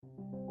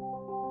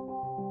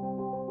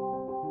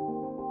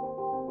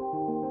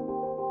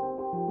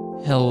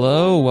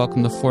Hello,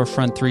 welcome to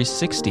Forefront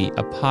 360,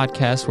 a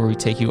podcast where we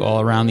take you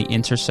all around the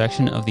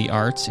intersection of the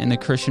arts and the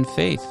Christian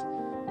faith.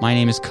 My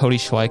name is Cody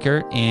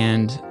Schweiker,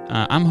 and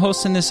I'm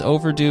hosting this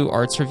overdue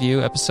arts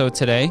review episode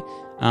today.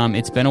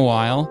 It's been a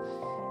while,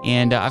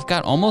 and I've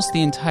got almost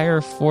the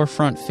entire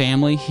Forefront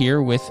family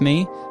here with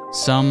me.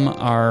 Some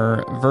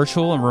are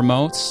virtual and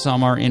remote,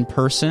 some are in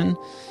person.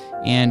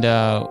 And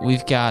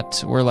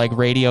we're like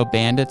radio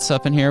bandits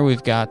up in here.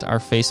 We've got our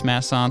face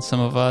masks on, some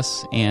of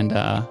us, and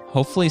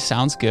hopefully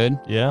sounds good.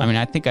 Yeah. I mean,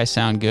 I think I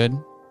sound good.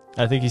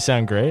 I think you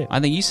sound great. I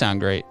think you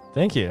sound great.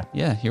 Thank you.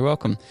 Yeah, you're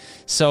welcome.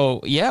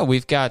 So, yeah,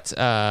 we've got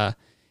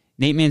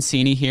Nate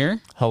Mancini here.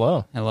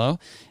 Hello. Hello.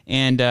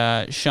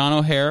 And Sean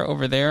O'Hare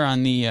over there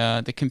on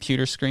the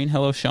computer screen.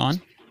 Hello,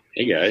 Sean.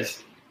 Hey,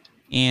 guys.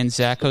 And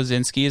Zach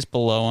Kozinski is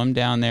below him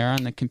down there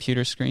on the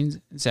computer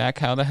screen. Zach,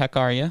 how the heck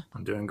are you?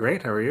 I'm doing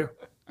great. How are you?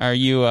 Are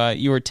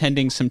you were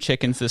tending some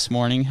chickens this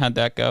morning? How'd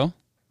that go?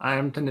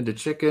 I'm tending to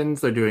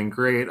chickens. They're doing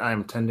great.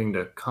 I'm tending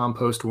to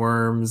compost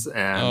worms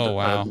and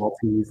a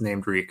Maltese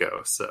named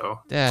Rico. So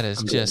that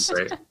is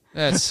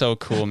that's so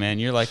cool, man.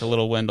 You're like a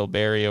little Wendell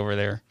Berry over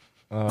there.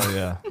 Oh,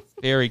 yeah.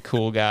 Very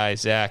cool guy,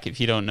 Zach. If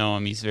you don't know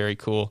him, he's very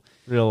cool.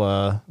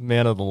 Real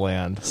man of the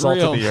land. Salt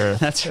of the earth.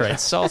 That's right.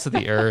 Salt of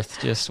the earth.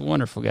 Just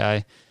wonderful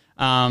guy.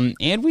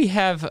 And we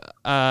have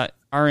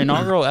our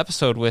inaugural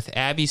episode with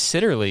Abby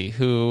Sitterly,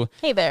 who...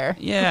 Hey there.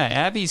 Yeah,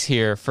 Abby's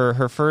here for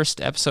her first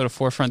episode of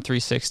Forefront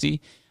 360.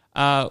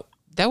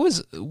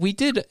 We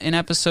did an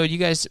episode, you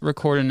guys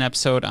recorded an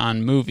episode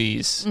on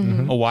movies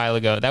a while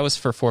ago. That was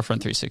for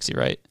Forefront 360,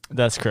 right?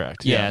 That's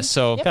correct. Yeah,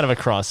 so... Kind of a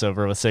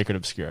crossover with Sacred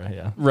Obscura,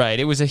 yeah. Right,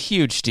 it was a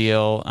huge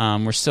deal.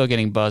 We're still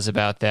getting buzz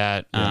about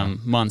that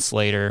months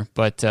later.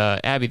 But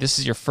Abby, this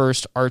is your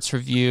first arts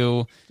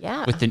review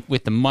with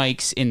the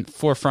mics in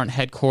Forefront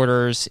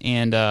headquarters,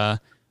 and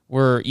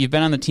you've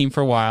been on the team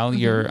for a while.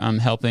 You're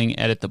helping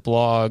edit the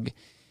blog,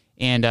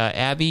 and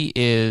Abby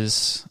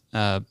is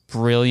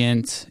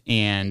brilliant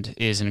and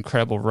is an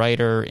incredible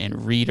writer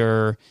and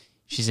reader.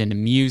 She's into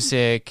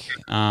music.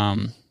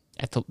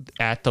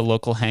 At the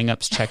local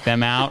Hangups, check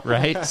them out,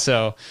 right?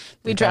 So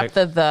we dropped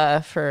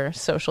the for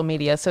social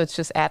media, so it's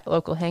just at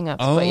local Hangups.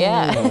 Oh, but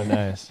yeah. Oh,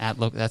 nice.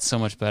 That's so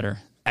much better.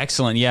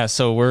 Excellent. Yeah,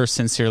 so we're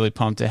sincerely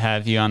pumped to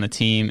have you on the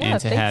team and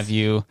to have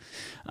you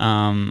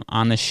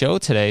on the show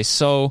today.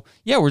 So,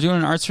 yeah, we're doing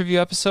an arts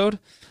review episode.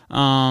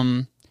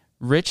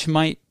 Rich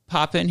might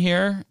pop in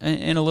here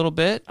in a little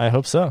bit. I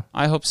hope so.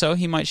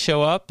 He might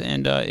show up,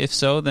 and if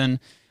so,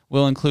 then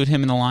we'll include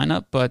him in the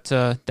lineup. But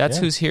that's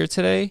who's here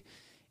today.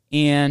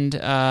 And,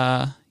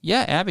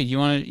 Abby, you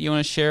want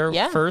to share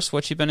first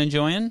what you've been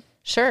enjoying?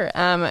 Sure.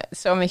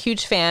 So I'm a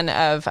huge fan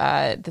of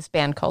this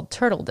band called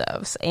Turtle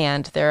Doves,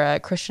 and they're a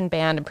Christian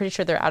band. I'm pretty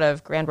sure they're out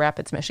of Grand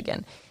Rapids,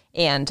 Michigan.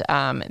 And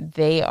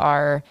they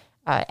are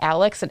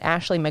Alex and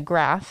Ashley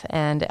McGrath.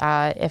 And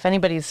if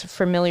anybody's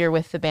familiar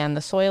with the band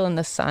The Soil and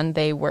the Sun,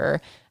 they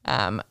were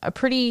a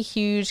pretty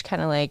huge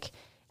kind of like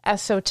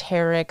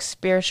esoteric,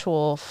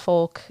 spiritual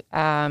folk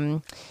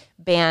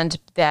band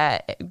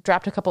that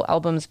dropped a couple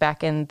albums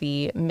back in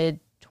the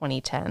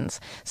mid-2010s.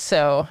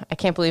 So I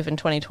can't believe in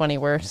 2020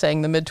 we're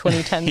saying the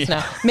mid-2010s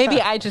now. Maybe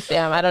I just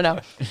am. I don't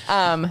know.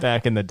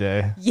 Back in the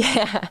day.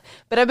 Yeah.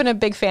 But I've been a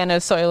big fan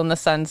of Soil and the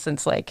Sun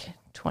since like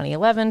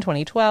 2011,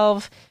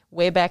 2012,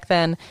 way back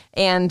then.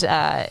 And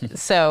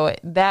so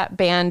that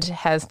band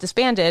has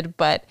disbanded,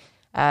 but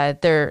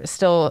they're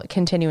still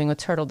continuing with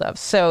Turtle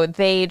Doves. So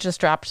they just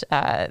dropped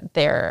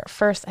their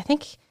first,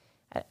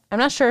 I'm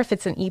not sure if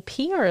it's an EP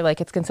or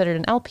like it's considered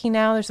an LP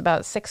now. There's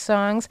about 6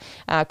 songs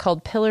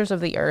called Pillars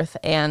of the Earth.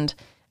 And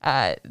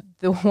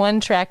the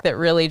one track that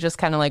really just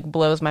kind of like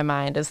blows my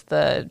mind is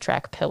the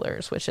track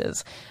Pillars, which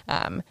is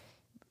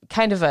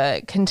kind of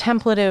a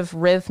contemplative,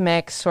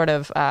 rhythmic, sort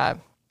of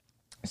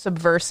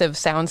subversive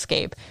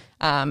soundscape.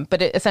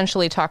 But it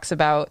essentially talks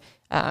about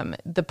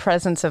the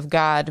presence of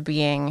God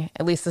being,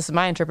 at least this is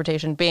my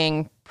interpretation,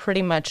 being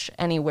pretty much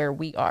anywhere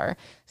we are.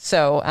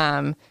 So,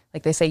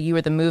 like they say, you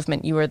are the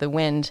movement, you are the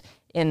wind,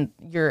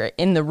 you're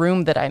in the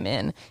room that I'm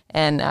in.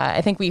 And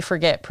I think we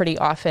forget pretty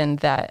often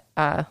that,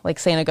 like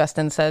St.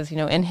 Augustine says,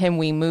 in him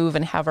we move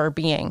and have our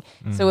being.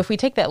 So if we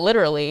take that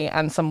literally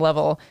on some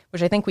level,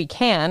 which I think we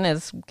can,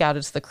 as God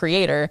is the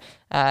creator,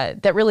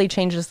 that really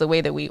changes the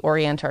way that we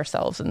orient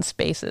ourselves in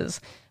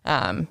spaces,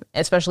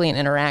 especially in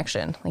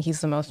interaction. Like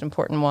he's the most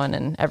important one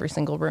in every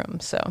single room.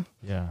 So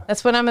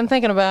that's what I've been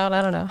thinking about.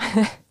 I don't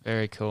know.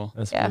 Very cool.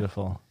 That's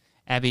beautiful.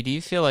 Abby, do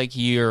you feel like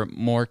you're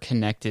more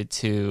connected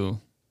to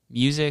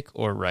music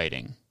or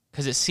writing?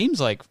 Because it seems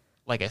like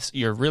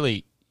you're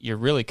really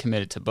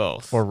committed to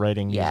both. Or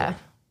writing music.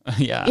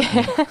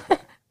 Yeah.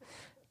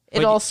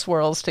 It all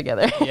swirls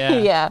together.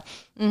 Yeah.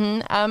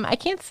 Mm-hmm. I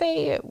can't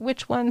say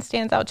which one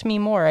stands out to me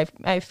more.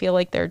 I feel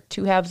like they're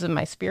two halves of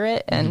my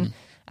spirit, and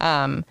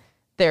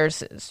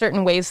there's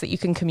certain ways that you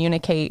can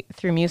communicate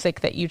through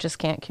music that you just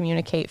can't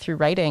communicate through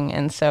writing.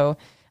 And so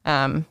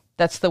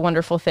that's the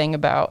wonderful thing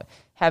about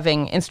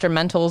having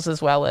instrumentals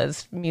as well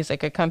as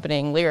music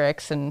accompanying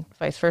lyrics and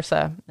vice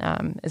versa,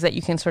 is that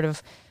you can sort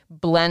of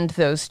blend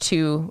those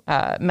two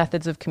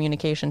methods of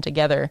communication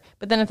together,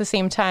 but then at the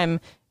same time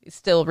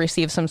still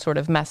receive some sort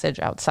of message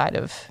outside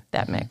of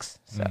that mix.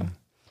 So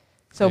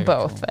Very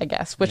both, cool. I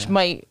guess, which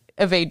might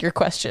evade your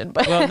question.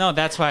 But well, no,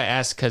 that's why I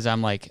asked, because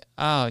I'm like,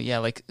 oh yeah,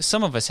 like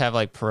some of us have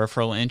like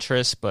peripheral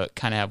interests, but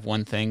kind of have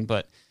one thing.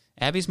 But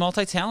Abby's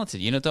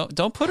multi-talented. You know,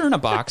 don't put her in a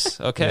box,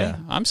 okay? Yeah.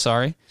 I'm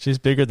sorry. She's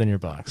bigger than your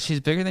box. She's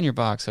bigger than your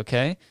box,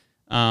 okay?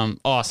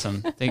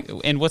 Awesome.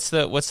 And what's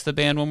the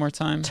band one more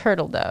time?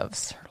 Turtle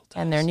Doves.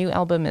 And their new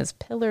album is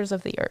Pillars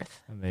of the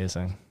Earth.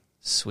 Amazing.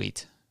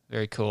 Sweet.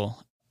 Very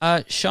cool.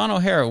 Sean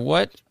O'Hara,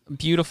 what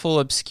beautiful,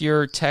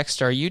 obscure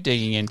text are you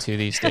digging into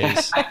these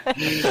days?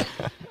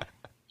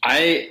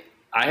 I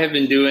have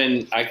been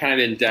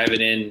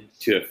diving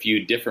into a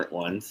few different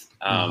ones.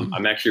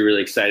 I'm actually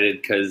really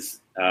excited because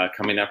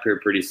coming up here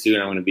pretty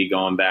soon, I'm going to be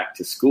going back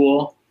to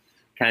school,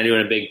 kind of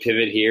doing a big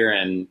pivot here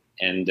and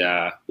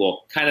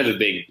kind of a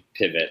big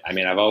pivot. I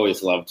mean, I've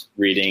always loved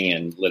reading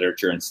and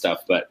literature and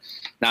stuff, but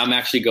now I'm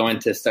actually going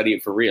to study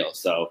it for real.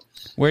 So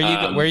where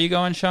are you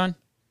going, Sean?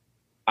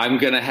 I'm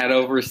going to head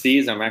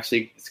overseas.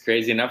 It's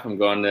crazy enough. I'm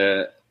going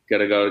to go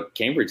to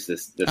Cambridge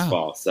this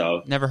fall.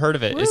 So never heard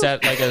of it. Woo. Is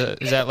that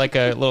like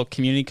a little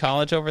community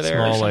college over there?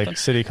 Small like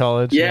city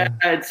college? Yeah,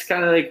 it's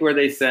kind of like where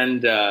they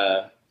send,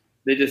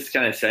 they just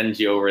kind of send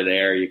you over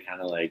there. You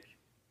kind of like,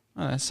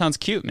 oh, that sounds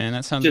cute, man.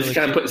 That sounds just really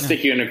kind cute. of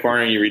stick you in a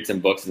corner and you read some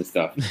books and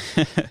stuff.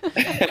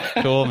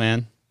 Cool,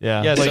 man.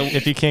 Yeah. Yeah, like so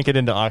if you can't get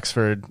into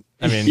Oxford,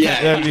 I mean,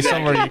 Yeah, that'd be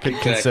exactly, somewhere you could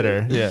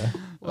consider. Yeah.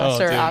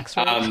 Lesser dude.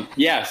 Oxford.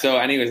 Yeah. So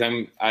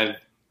anyways, I've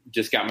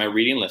just got my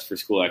reading list for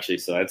school actually.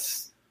 So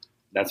that's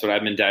what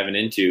I've been diving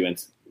into,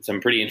 and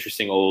some pretty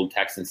interesting old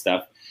texts and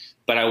stuff.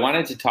 But I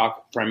wanted to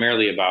talk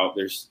primarily about,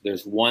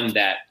 there's one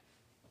that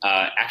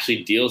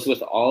actually deals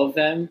with all of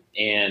them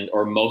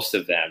or most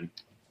of them,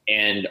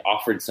 and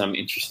offered some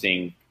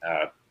interesting,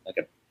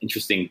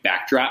 interesting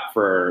backdrop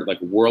for like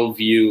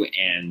worldview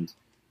and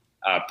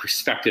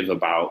perspective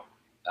about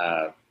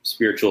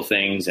spiritual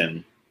things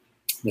and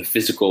the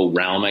physical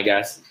realm, I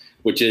guess,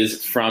 which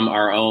is from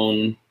our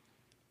own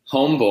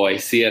homeboy,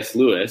 C.S.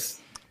 Lewis,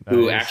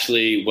 who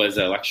actually was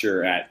a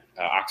lecturer at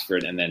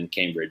Oxford and then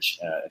Cambridge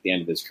at the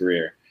end of his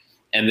career.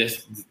 And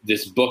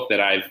this book that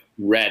I've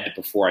read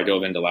before I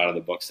dove into a lot of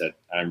the books that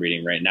I'm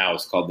reading right now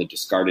is called The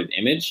Discarded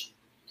Image.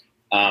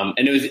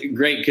 And it was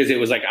great because it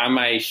was like on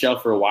my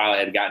shelf for a while. I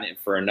had gotten it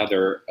for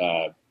another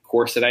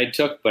course that I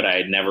took, but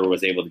I never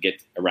was able to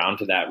get around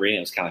to that reading.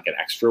 It was kind of like an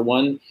extra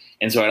one.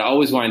 And so I'd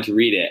always wanted to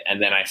read it.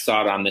 And then I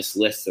saw it on this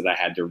list that I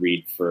had to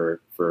read for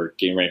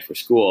getting ready for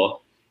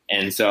school.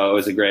 And so it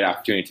was a great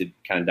opportunity to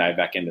kind of dive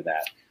back into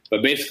that.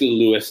 But basically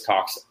Lewis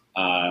talks,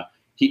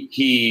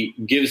 he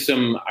gives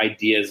some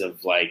ideas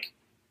of like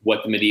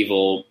what the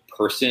medieval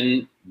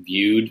person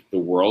viewed the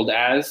world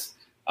as,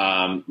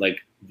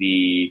 like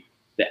the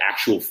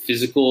actual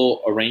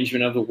physical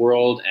arrangement of the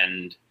world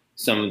and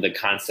some of the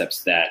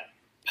concepts that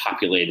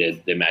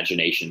populated the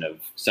imagination of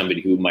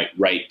somebody who might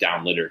write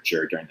down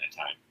literature during that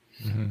time.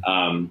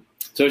 Mm-hmm.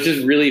 So it's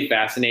just really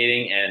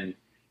fascinating. And,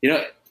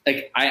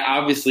 like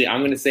I'm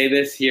going to say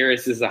this here.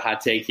 This is a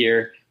hot take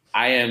here.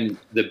 I am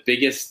the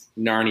biggest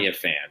Narnia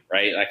fan,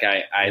 right? Like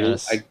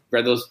I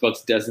read those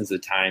books dozens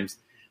of times,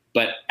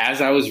 but as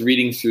I was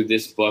reading through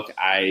this book,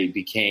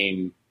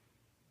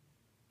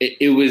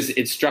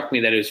 it struck me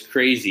that it was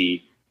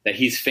crazy that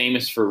he's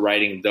famous for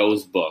writing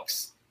those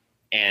books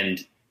and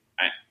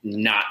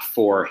not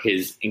for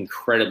his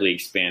incredibly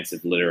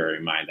expansive literary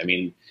mind. I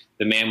mean,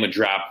 the man would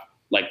drop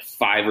like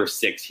 5 or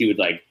 6. He would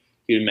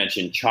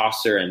mention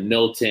Chaucer and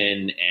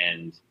Milton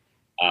and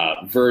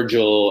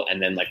Virgil,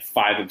 and then like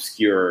 5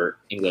 obscure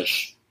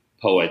English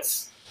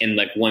poets in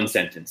like one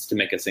sentence to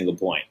make a single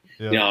point.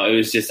 Yeah. It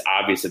was just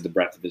obvious that the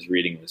breadth of his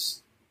reading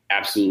was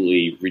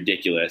absolutely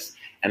ridiculous.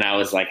 And I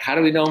was like, how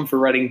do we know him for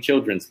writing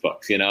children's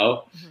books,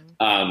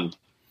 Mm-hmm.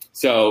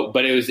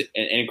 But it was an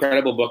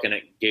incredible book, and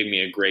it gave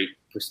me a great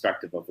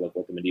perspective of like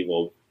what the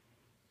medieval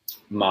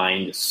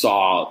mind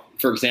saw.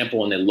 For example,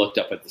 when they looked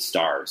up at the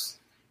stars,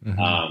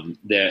 mm-hmm.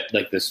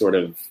 The sort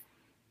of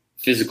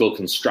physical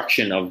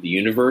construction of the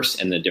universe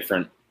and the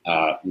different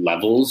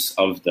levels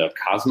of the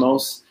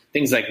cosmos,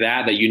 things like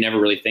that you never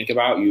really think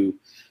about. You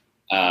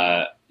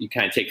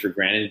kind of take for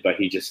granted, but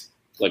he just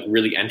like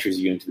really enters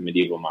you into the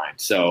medieval mind.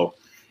 So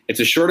it's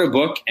a shorter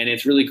book, and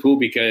it's really cool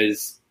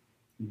because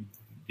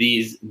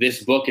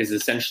this book is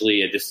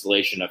essentially a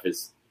distillation of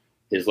his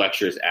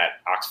lectures at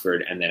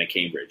Oxford and then at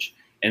Cambridge.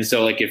 And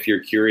so like if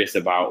you're curious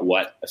about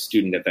what a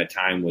student at that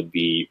time would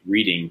be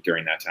reading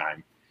during that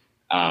time,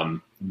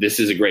 this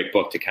is a great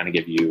book to kind of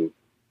give you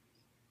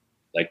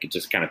like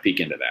just kind of peek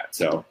into that.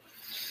 So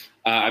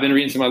I've been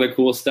reading some other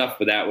cool stuff,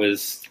 but that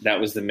was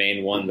the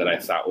main one that I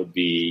thought would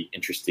be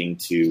interesting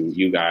to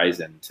you guys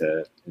and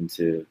to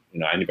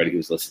anybody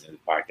who's listening to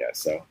the podcast.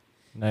 So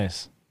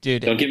nice.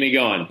 Dude, don't get me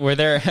going. Were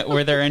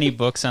there any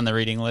books on the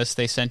reading list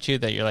they sent you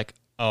that you're like,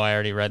 oh, I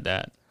already read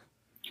that?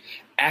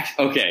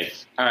 Okay,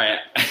 all right.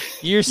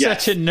 You're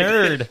such a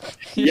nerd.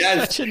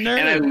 You're such a nerd.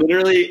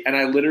 And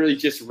I literally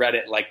just read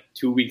it like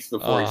 2 weeks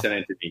before he sent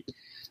it to me.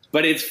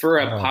 but it's for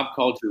a pop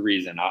culture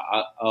reason.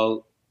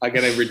 I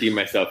gotta redeem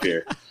myself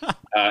here.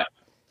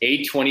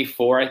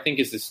 A24, I think,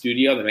 is the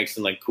studio that makes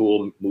some like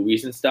cool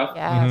movies and stuff.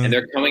 Yeah. And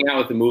they're coming out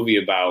with a movie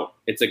about,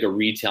 it's like a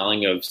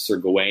retelling of Sir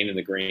Gawain and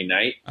the Green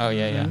Knight. Oh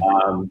yeah.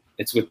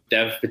 It's with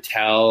Dev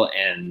Patel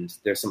and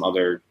there's some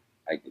other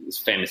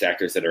famous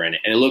actors that are in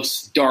it. And it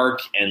looks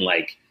dark and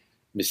like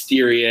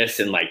mysterious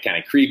and like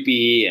kind of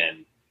creepy.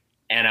 And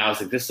I was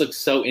like, this looks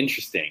so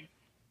interesting.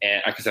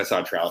 And because I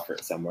saw a trailer for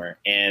it somewhere.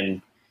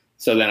 And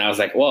so then I was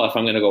like, well, if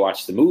I'm going to go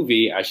watch the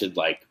movie, I should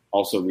like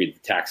also read the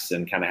text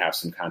and kind of have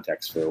some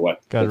context for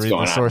what's going on. Got to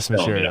read the source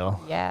material.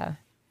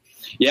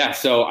 Yeah.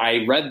 So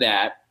I read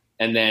that.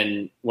 And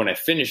then when I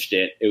finished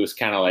it, it was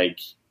kind of like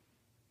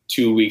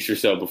 2 weeks or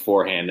so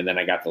beforehand. And then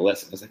I got the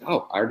list. I was like,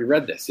 oh, I already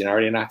read this. I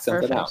already knocked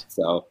something out.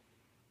 So.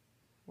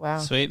 Wow.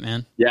 Sweet,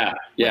 man. Yeah,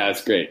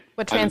 it's great.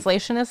 What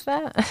translation is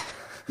that?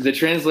 The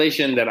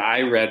translation that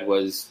I read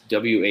was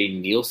W.A.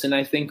 Nielsen,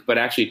 I think, but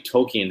actually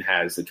Tolkien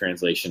has the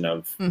translation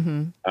of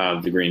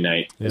The Green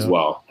Knight as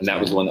well. And that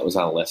was one that was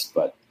on the list.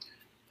 But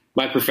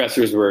my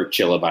professors were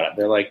chill about it.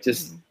 They're like,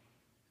 just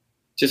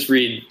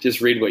read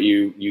what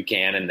you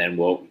can. And then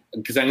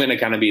because I'm going to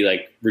kind of be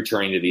like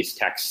returning to these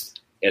texts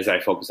as I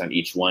focus on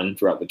each one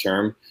throughout the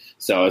term.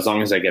 So as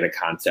long as I get a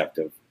concept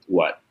of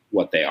what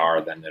they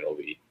are, then it'll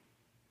be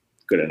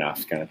good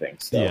enough kind of thing.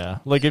 So, yeah.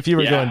 Like if you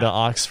were going to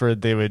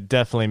Oxford, they would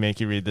definitely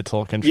make you read the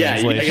Tolkien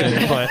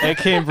translation. But at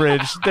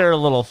Cambridge, they're a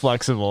little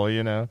flexible,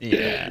 Yeah.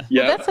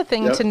 Well, that's a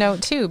thing to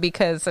note too,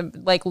 because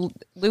like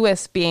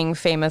Lewis being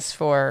famous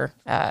for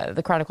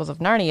the Chronicles of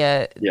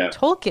Narnia,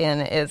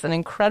 Tolkien is an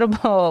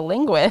incredible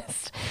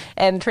linguist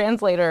and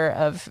translator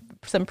of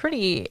some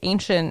pretty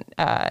ancient,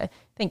 I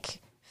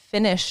think,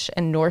 Finnish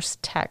and Norse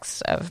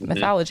texts of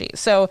mythology.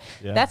 So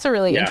that's a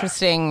really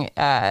interesting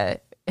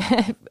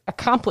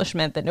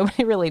accomplishment that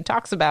nobody really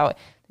talks about.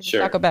 They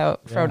just talk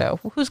about Frodo,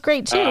 who's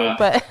great too,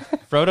 but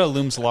Frodo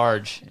looms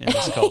large in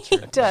this culture.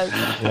 He does.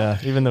 Yeah,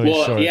 even though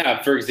he's short.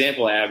 Yeah, for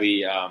example,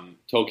 Abby,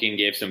 Tolkien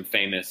gave some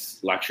famous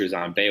lectures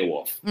on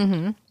Beowulf.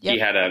 He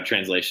had a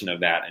translation of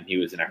that, and he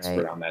was an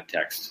expert on that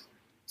text.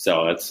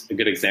 So that's a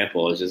good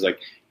example. It's just like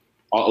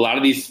a lot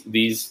of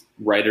these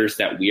writers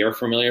that we are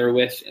familiar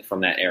with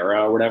from that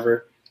era or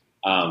whatever,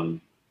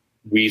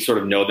 we sort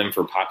of know them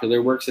for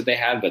popular works that they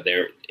had, but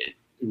it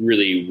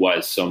really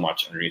was so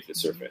much underneath the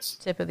surface.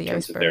 Tip of the in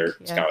terms iceberg. of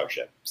their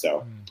scholarship.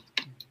 So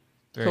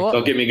Cool.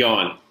 don't get me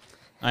going.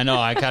 I know.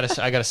 I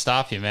gotta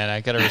stop you, man.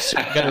 I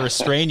gotta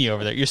restrain you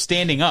over there. You're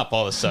standing up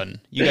all of a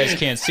sudden. You guys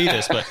can't see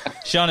this, but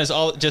Sean has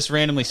just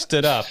randomly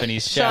stood up and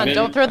he's shouting.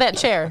 Sean, don't throw that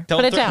chair.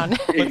 Put it down.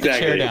 Put the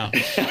chair down.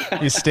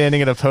 He's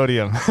standing at a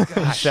podium,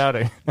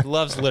 shouting.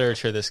 Loves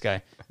literature, this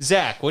guy.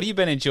 Zach, what have you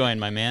been enjoying,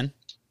 my man?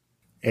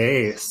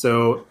 Hey,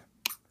 so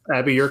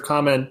Abby, your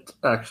comment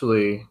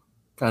actually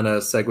kind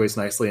of segues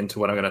nicely into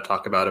what I'm going to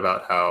talk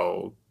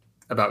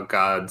about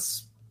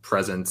God's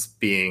presence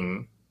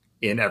being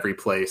in every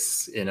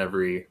place, in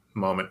every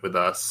moment with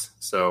us.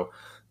 So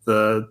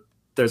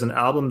there's an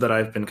album that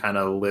I've been kind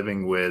of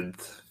living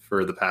with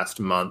for the past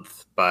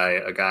month by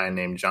a guy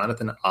named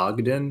Jonathan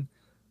Ogden,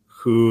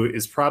 who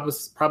is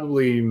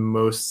probably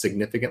most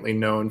significantly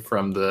known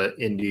from the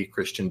indie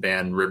Christian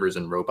band Rivers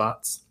and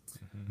Robots.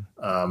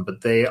 But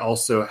they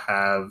also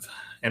have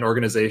an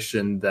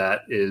organization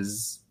that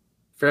is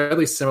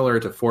fairly similar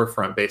to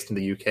Forefront, based in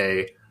the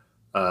UK,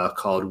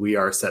 called We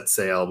Are Set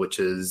Sail, which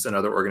is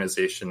another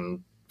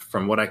organization,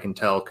 from what I can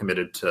tell,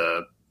 committed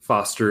to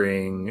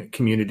fostering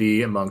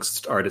community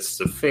amongst artists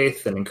of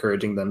faith and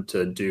encouraging them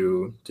to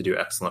do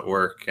excellent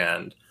work.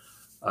 And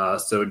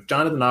so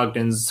Jonathan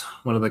Ogden's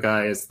one of the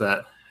guys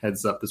that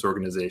heads up this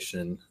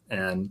organization.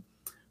 And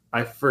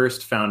I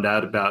first found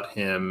out about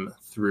him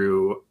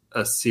through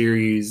a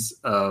series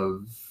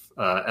of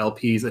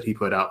LPs that he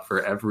put out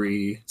for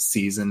every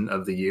season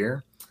of the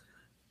year.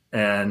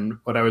 And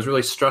what I was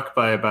really struck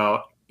by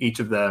about each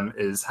of them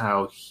is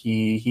how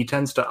he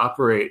tends to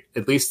operate,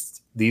 at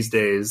least these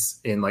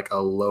days, in like a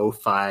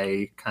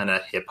lo-fi kind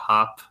of hip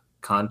hop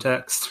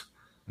context,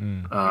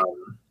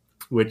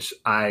 which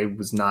I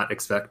was not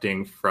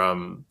expecting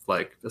from,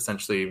 like,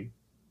 essentially,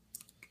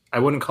 I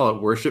wouldn't call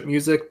it worship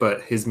music,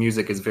 but his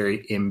music is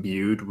very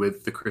imbued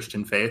with the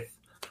Christian faith.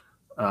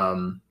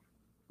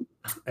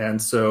 And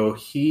so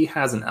he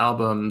has an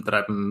album that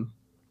I've been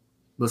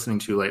listening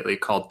to lately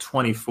called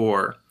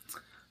 24,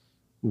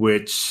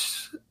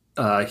 which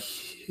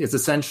is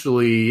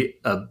essentially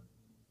a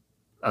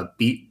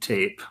beat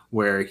tape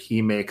where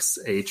he makes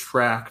a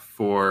track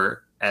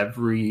for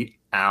every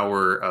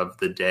hour of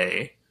the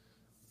day,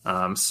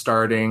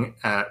 starting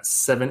at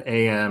 7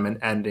 a.m. and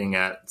ending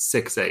at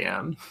 6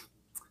 a.m.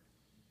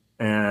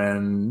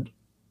 And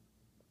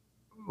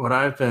what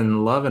I've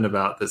been loving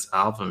about this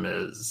album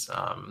is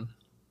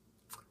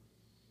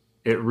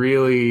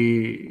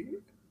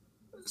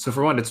so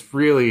for one, it's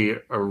really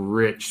a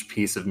rich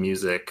piece of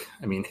music.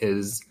 I mean,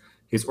 his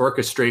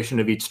orchestration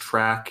of each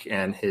track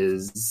and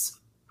his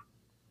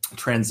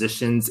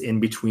transitions in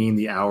between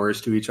the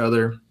hours to each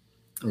other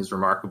is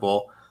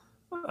remarkable.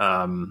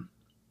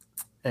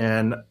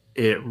 And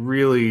it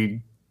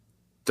really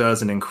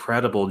does an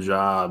incredible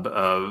job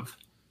of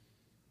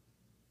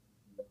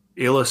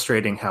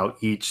illustrating how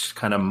each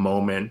kind of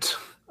moment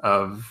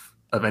of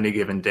any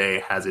given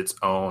day has its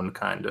own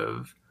kind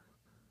of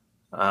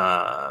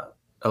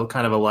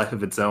a life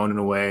of its own in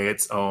a way,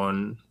 its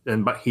own.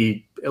 But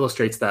he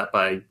illustrates that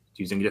by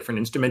using different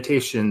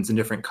instrumentations and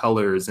different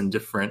colors and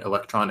different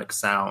electronic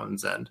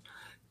sounds and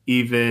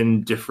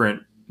even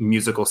different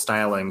musical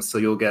stylings. So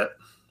you'll get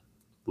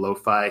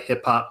lo-fi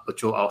hip hop,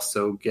 but you'll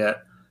also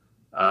get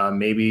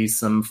maybe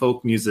some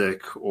folk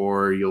music,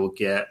 or you'll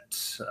get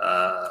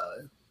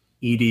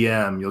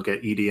EDM. You'll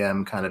get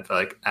EDM kind of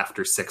like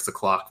after 6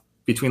 o'clock,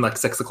 between like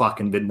 6 o'clock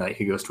and midnight,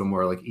 he goes to a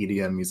more like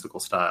EDM musical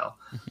style.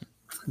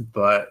 Mm-hmm.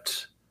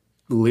 But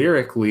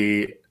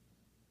lyrically,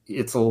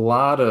 it's a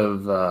lot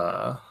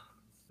of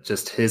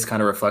just his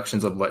kind of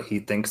reflections of what he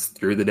thinks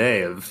through the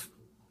day, of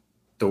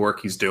the work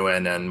he's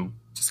doing, and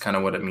just kind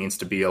of what it means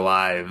to be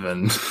alive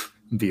and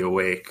be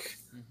awake.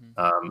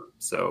 Mm-hmm.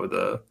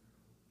 So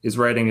his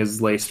writing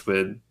is laced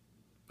with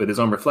his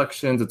own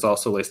reflections. It's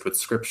also laced with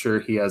scripture.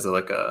 He has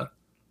I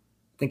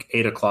think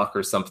 8 o'clock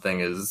or something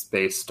is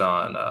based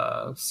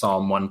on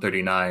Psalm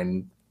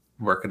 139.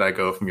 Where could I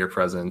go from your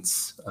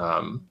presence?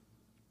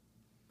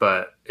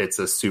 But it's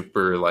a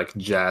super like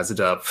jazzed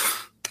up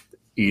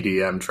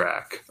EDM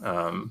track.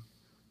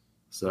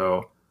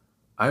 So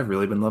I've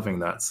really been loving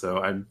that. So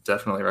I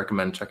definitely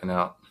recommend checking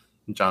out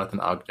Jonathan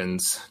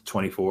Ogden's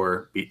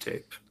 24 beat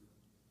tape.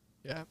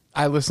 Yeah,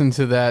 I listen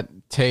to that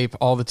tape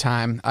all the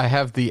time. I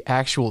have the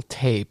actual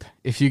tape.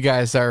 If you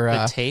guys are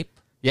the tape,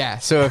 yeah.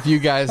 So if you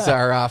guys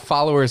are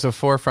followers of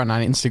Forefront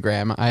on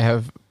Instagram, I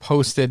have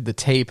posted the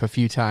tape a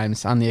few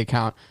times on the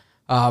account.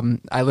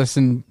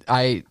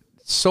 I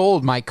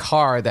sold my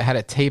car that had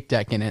a tape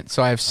deck in it,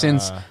 so I have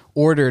since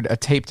ordered a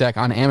tape deck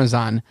on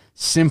Amazon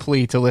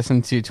simply to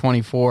listen to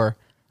 24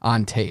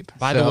 on tape.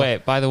 By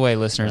the way,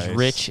 listeners, nice.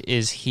 Rich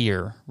is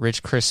here.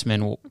 Rich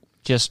Chrisman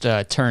just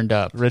turned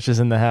up. Rich is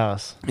in the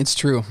house. It's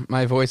true.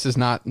 My voice is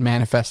not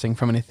manifesting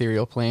from an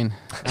ethereal plane.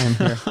 I'm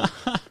here.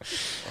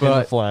 In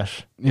the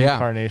flesh. Yeah.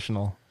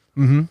 Incarnational.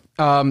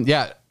 Mm-hmm.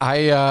 Yeah,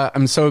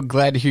 I'm so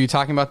glad to hear you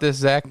talking about this,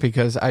 Zach,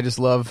 because I just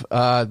love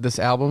this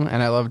album,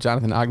 and I love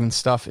Jonathan Ogden's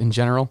stuff in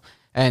general.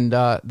 And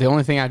the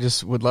only thing I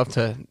just would love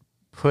to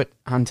put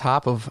on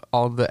top of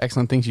all of the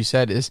excellent things you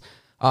said is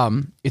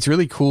it's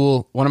really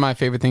cool. One of my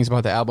favorite things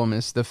about the album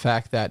is the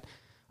fact that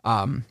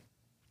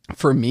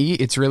for me,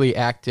 it's really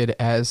acted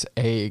as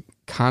a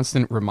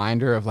constant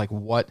reminder of like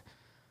what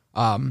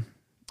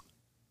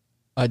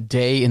a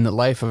day in the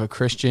life of a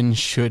Christian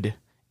should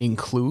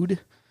include.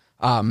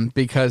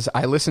 Because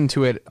I listen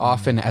to it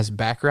often as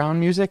background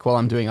music while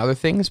I'm doing other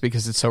things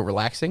because it's so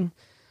relaxing.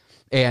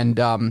 And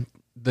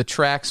the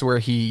tracks where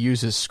he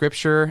uses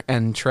scripture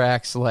and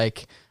tracks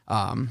like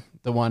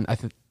the one,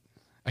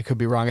 I could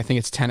be wrong, I think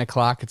it's 10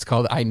 o'clock. It's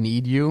called I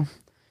Need You.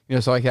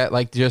 So like that,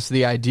 like just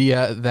the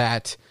idea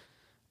that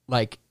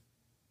like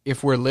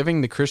if we're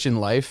living the Christian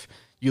life,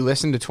 you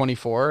listen to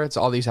 24, it's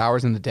all these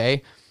hours in the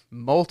day,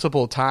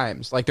 multiple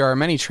times. Like there are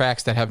many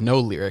tracks that have no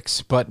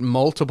lyrics, but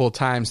multiple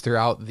times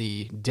throughout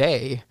the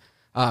day,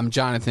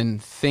 Jonathan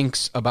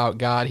thinks about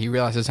God. He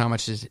realizes how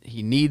much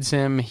he needs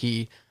him.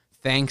 He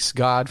thanks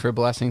God for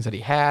blessings that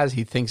he has.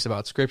 He thinks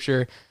about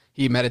scripture.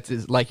 He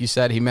meditates, like you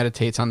said, he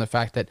meditates on the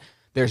fact that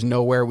there's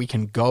nowhere we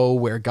can go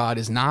where God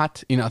is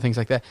not, things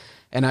like that.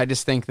 And I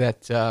just think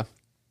that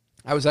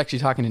I was actually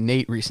talking to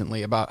Nate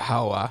recently about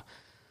how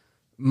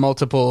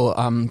multiple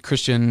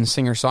Christian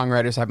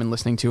singer-songwriters I've been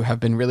listening to have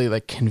been really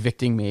like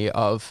convicting me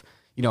of,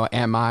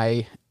 am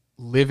I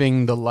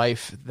living the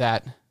life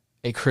that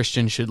a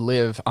Christian should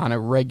live on a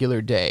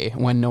regular day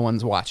when no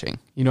one's watching?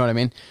 You know what I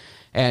mean?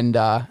 And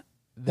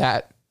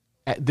that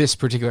this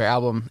particular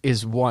album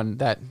is one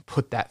that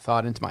put that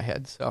thought into my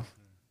head. So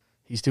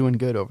he's doing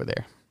good over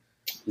there.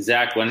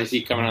 Zach, when is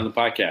he coming on the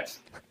podcast?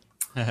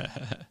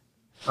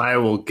 I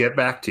will get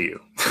back to you.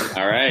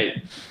 All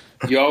right.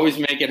 You always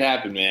make it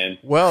happen, man.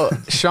 Well,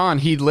 Sean,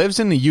 he lives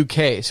in the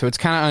UK, so it's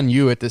kind of on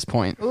you at this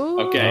point.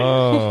 Ooh. Okay.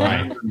 Oh.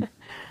 Right.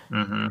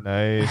 Mm-hmm.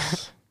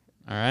 Nice.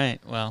 All right.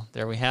 Well,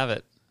 there we have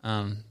it.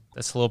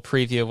 That's a little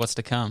preview of what's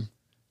to come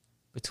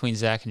between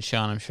Zach and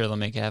Sean. I'm sure they'll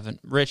make it happen.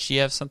 Rich, do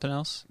you have something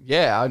else?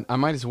 Yeah, I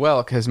might as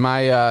well, because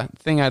my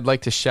thing I'd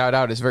like to shout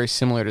out is very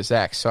similar to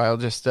Zach's, so I'll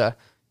just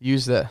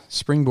use the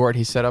springboard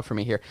he set up for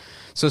me here.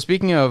 So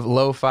speaking of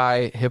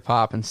lo-fi,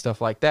 hip-hop, and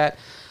stuff like that,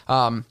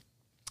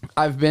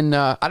 I've been,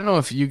 I don't know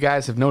if you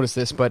guys have noticed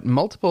this, but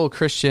multiple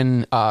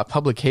Christian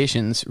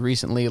publications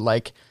recently,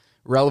 like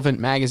Relevant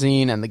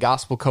Magazine and the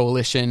Gospel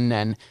Coalition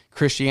and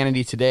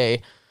Christianity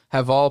Today,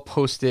 have all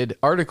posted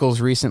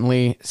articles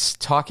recently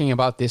talking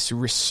about this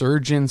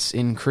resurgence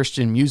in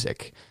Christian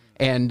music.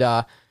 And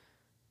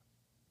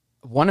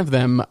one of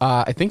them,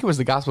 I think it was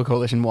the Gospel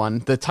Coalition one,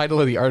 the title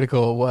of the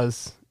article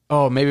was,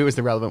 maybe it was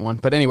the Relevant one.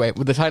 But anyway,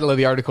 the title of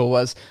the article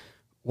was,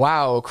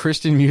 wow,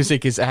 Christian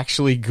music is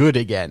actually good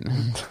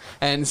again.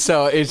 And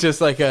so it's just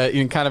like a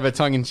kind of a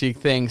tongue-in-cheek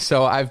thing.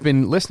 So I've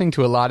been listening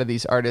to a lot of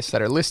these artists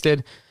that are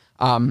listed.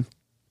 I'm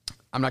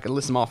not going to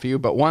list them all for you,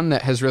 but one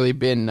that has really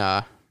been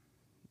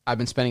I've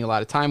been spending a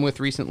lot of time with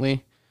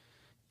recently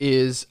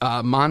is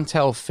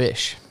Montel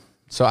Fish.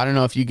 So I don't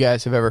know if you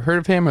guys have ever heard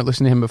of him or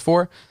listened to him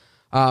before.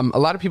 A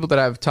lot of people that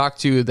I've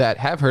talked to that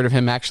have heard of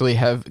him actually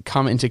have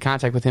come into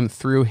contact with him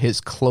through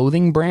his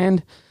clothing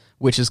brand,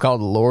 which is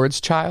called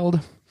Lord's Child.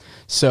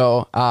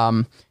 So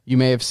you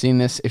may have seen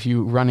this if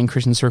you run in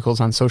Christian circles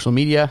on social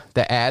media.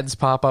 The ads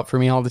pop up for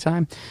me all the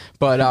time.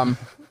 But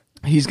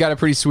he's got a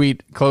pretty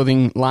sweet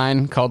clothing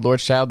line called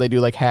Lord's Child. They do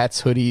like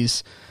hats,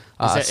 hoodies,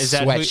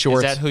 sweatshorts.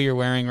 Is that who you're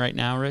wearing right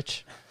now,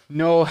 Rich?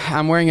 No,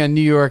 I'm wearing a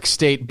New York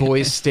State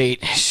Boys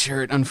State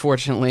shirt,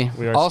 unfortunately.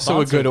 Also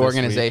a good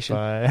organization.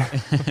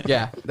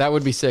 Yeah, that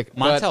would be sick.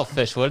 Montel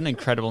Fish, what an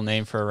incredible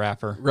name for a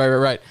rapper.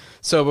 Right.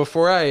 So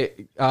before I,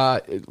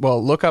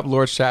 look up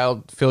Lord's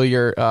Child, fill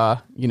your,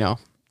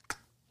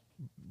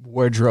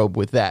 wardrobe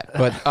with that.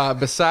 But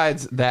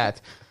besides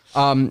that,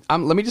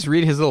 let me just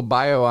read his little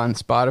bio on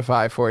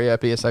Spotify for you,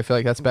 because I feel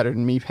like that's better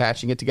than me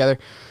patching it together.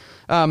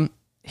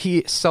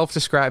 He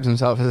self-describes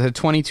himself as a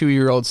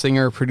 22-year-old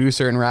singer,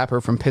 producer, and rapper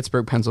from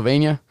Pittsburgh,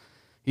 Pennsylvania.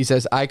 He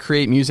says, I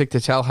create music to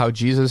tell how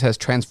Jesus has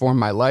transformed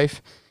my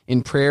life.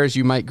 In prayers,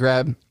 you might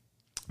grab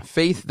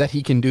faith that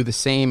he can do the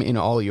same in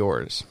all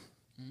yours.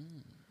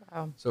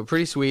 Wow. So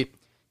pretty sweet.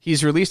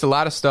 He's released a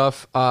lot of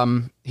stuff.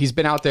 He's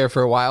been out there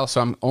for a while, so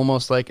I'm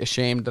almost like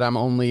ashamed that I'm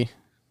only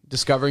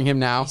discovering him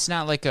now. He's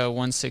not like a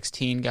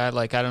 116 guy.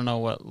 Like, I don't know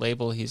what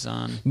label he's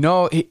on.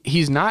 No,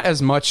 he's not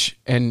as much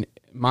an...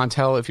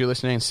 Montel, if you're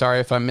listening,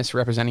 sorry if I'm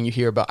misrepresenting you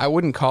here, but I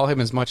wouldn't call him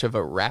as much of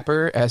a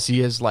rapper as he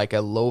is like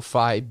a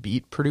lo-fi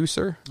beat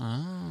producer.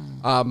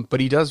 Oh. But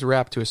he does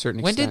rap to a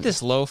certain extent. When did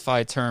this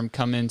lo-fi term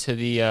come into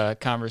the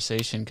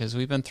conversation? Because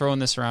we've been throwing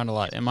this around a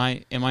lot. Am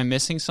I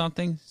missing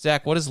something?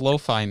 Zach, what does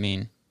lo-fi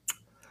mean?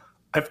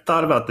 I've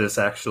thought about this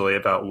actually,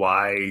 about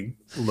why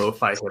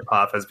lo-fi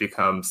hip-hop has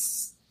become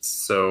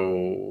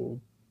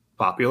so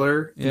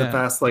popular in the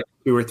past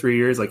 2 or 3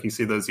 years. Like, you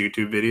see those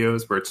YouTube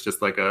videos where it's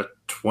just like a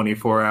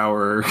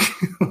 24-hour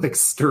like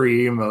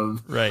stream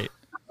of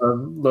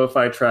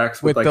lo-fi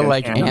tracks with the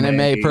like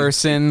anime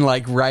person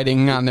like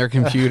writing on their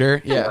computer.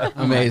 Yeah,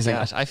 amazing. Oh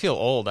my gosh, I feel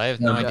old. I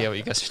have no idea what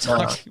you guys are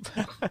talking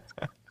about.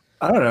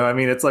 I don't know. I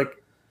mean, it's like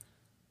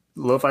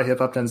lo-fi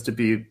hip-hop tends to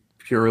be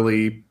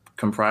purely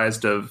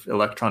comprised of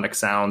electronic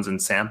sounds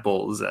and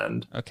samples,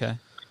 and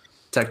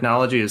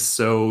technology is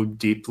so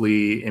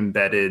deeply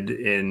embedded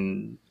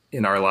in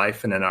our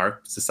life and in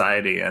our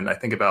society. And I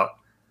think about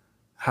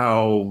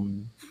how,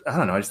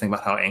 I just think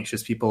about how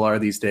anxious people are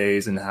these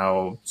days and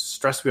how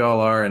stressed we all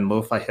are. And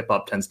lo-fi hip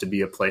hop tends to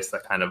be a place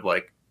that kind of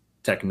like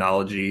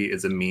technology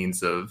is a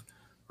means of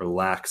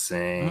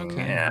relaxing.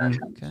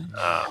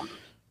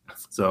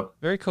 So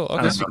very cool.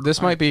 Okay.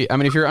 This might be, I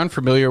mean, if you're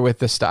unfamiliar with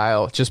the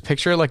style, just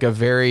picture like a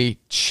very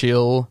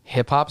chill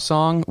hip hop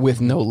song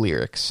with no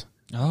lyrics.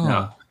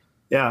 Oh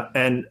yeah.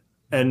 And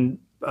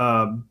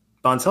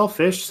Montel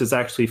Fish is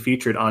actually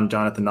featured on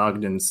Jonathan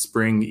Ogden's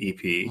Spring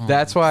EP.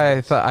 That's why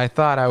I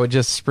thought I would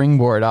just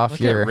springboard off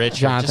your Richard,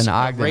 Jonathan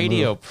Ogden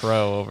radio move.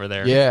 Pro over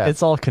there. Yeah,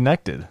 it's all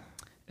connected.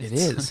 It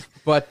is.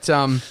 But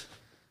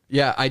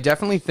yeah, I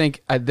definitely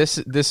think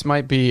this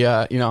might be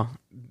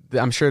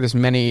I'm sure there's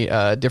many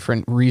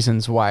different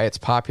reasons why it's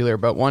popular,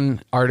 but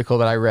one article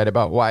that I read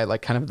about why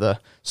like kind of the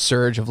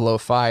surge of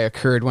lo-fi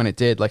occurred when it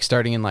did, like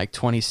starting in like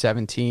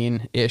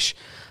 2017-ish,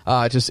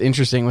 just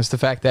interesting, was the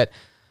fact that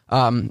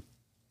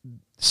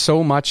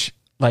so much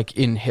like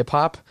in hip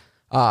hop,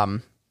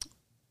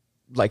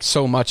 like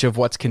so much of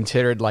what's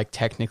considered like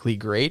technically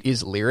great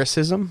is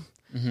lyricism.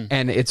 Mm-hmm.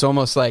 And it's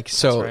almost like,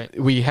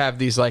 we have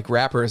these like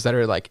rappers that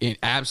are like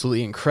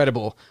absolutely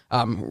incredible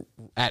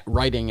at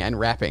writing and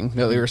rapping.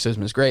 The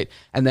lyricism is great.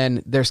 And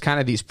then there's kind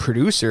of these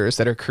producers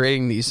that are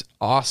creating these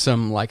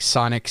awesome like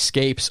sonic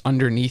scapes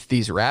underneath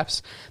these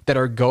raps that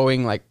are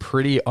going like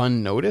pretty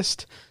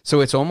unnoticed. So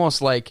it's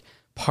almost like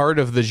part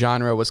of the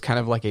genre was kind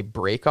of like a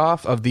break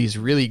off of these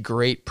really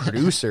great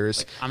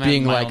producers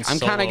being like, I'm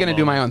kind of going to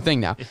do my own thing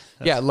now.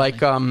 Yeah. Like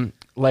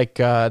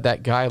that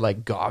guy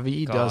like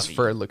Gavi does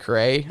for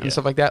Lecrae and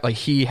stuff like that. Like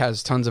he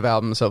has tons of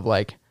albums of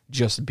like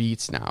just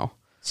beats now.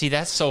 See,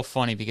 that's so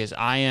funny because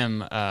I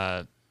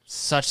am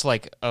such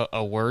like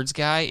a words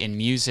guy in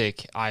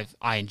music. I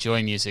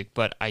enjoy music,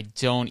 but I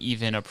don't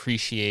even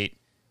appreciate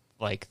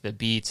like the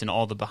beats and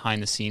all the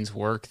behind the scenes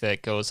work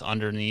that goes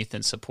underneath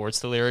and supports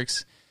the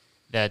lyrics.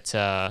 That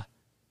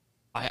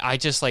I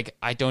just like,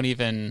 I don't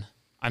even,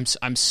 I'm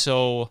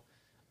so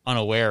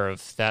unaware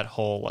of that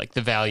whole, like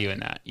the value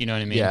in that, you know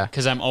what I mean? Yeah.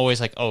 Because I'm always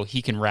like, oh,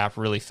 he can rap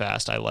really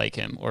fast, I like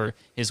him, or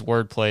his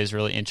wordplay is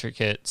really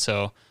intricate,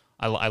 so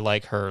I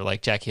like her.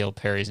 Like Jackie Hill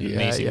Perry's an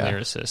amazing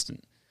lyricist,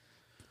 and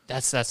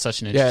that's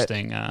such an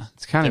interesting.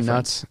 It's kind of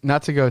nuts.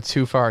 Not to go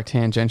too far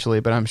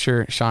tangentially, but I'm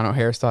sure Sean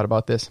O'Hare's thought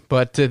about this.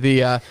 But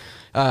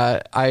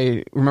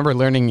I remember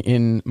learning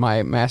in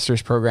my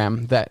master's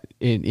program that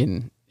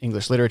in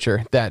English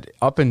literature that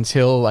up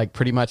until like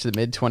pretty much the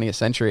mid 20th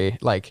century,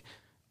 like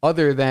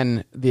other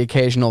than the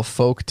occasional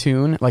folk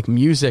tune, like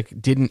music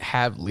didn't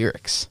have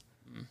lyrics,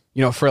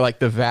 for like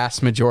the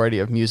vast majority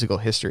of musical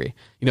history.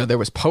 There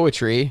was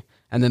poetry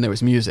and then there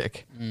was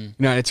music. You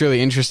know, and it's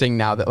really interesting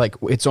now that like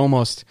it's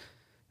almost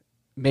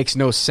makes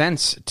no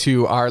sense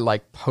to our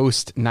like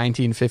post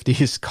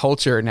 1950s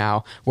culture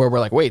now, where we're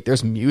like, wait,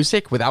 there's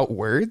music without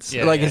words.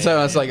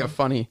 It's like a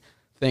funny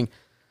thing.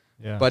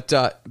 Yeah. But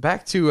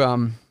back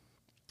to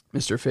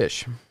Mr.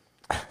 Fish.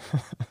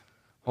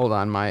 Hold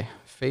on, my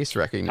face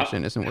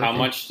recognition isn't working. How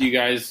much do you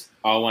guys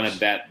all want to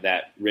bet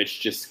that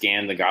Rich just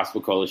scanned the Gospel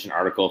Coalition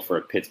article for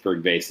a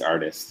Pittsburgh-based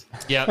artist?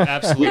 Yeah,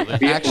 absolutely.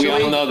 We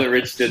all know that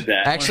Rich did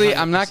that. Actually, 100%.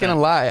 I'm not going to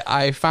lie.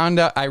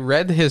 I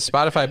read his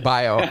Spotify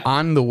bio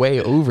on the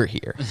way over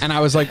here, and I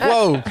was like,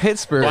 whoa,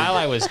 Pittsburgh. While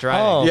I was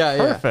driving.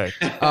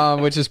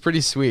 Perfect. Which is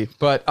pretty sweet.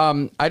 But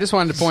I just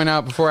wanted to point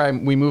out before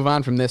we move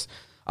on from this,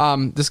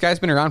 this guy's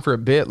been around for a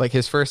bit. Like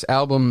his first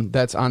album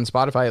that's on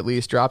Spotify at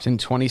least dropped in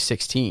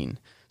 2016.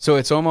 So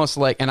it's almost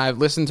like, and I've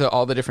listened to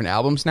all the different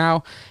albums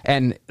now,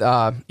 and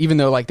even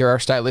though like there are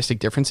stylistic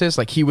differences,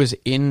 like he was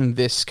in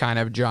this kind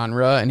of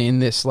genre and in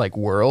this like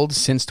world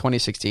since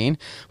 2016,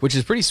 which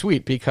is pretty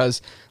sweet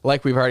because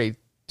like we've already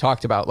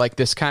talked about, like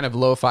this kind of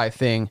lo-fi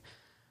thing,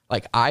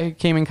 like I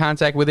came in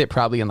contact with it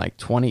probably in like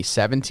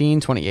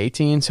 2017,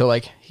 2018. So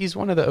like he's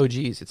one of the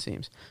OGs, it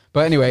seems.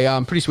 But anyway,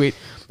 pretty sweet.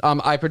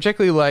 I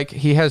particularly like,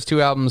 he has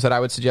 2 albums that I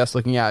would suggest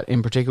looking at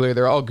in particular.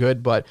 They're all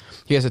good, but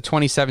he has a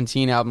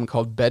 2017 album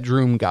called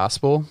Bedroom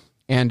Gospel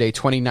and a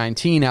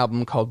 2019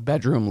 album called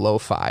Bedroom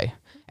Lo-Fi.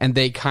 And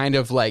they kind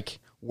of like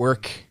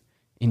work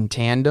in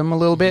tandem a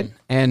little bit.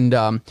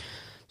 And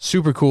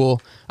super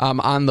cool.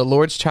 On the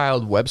Lord's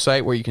Child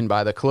website where you can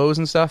buy the clothes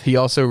and stuff, he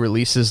also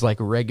releases like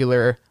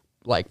regular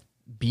like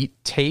beat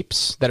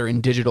tapes that are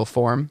in digital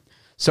form.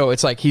 So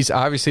it's like he's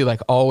obviously like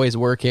always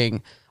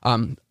working,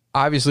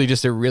 obviously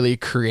just a really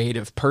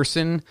creative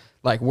person,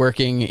 like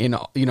working in,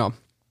 you know,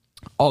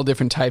 all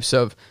different types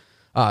of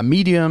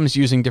mediums,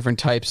 using different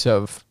types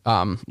of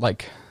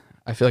like,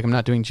 I feel like I'm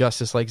not doing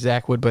justice like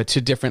Zach would, but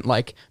to different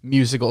like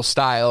musical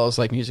styles,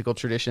 like musical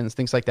traditions,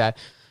 things like that.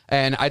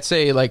 And I'd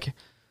say like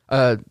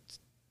a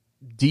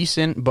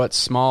decent but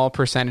small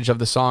percentage of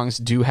the songs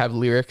do have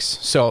lyrics.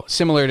 So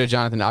similar to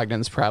Jonathan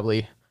Ogden's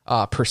probably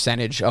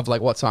percentage of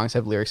like what songs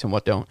have lyrics and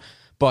what don't.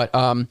 But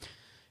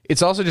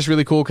it's also just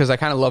really cool because I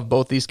kind of love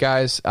both these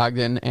guys,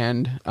 Ogden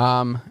and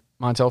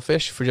Montel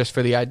Fish,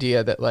 for the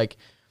idea that like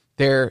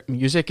their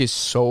music is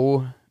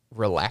so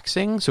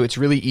relaxing. So it's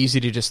really easy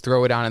to just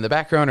throw it on in the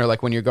background, or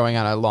like when you're going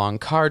on a long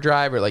car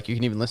drive, or like you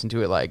can even listen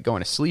to it like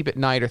going to sleep at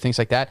night or things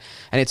like that.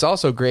 And it's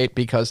also great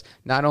because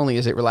not only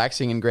is it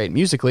relaxing and great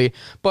musically,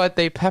 but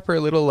they pepper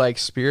little like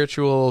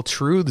spiritual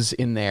truths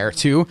in there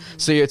too.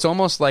 So it's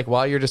almost like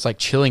while you're just like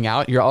chilling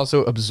out, you're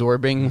also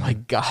absorbing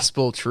like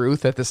gospel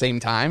truth at the same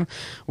time,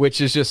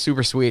 which is just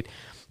super sweet.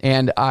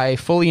 And I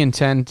fully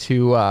intend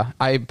to,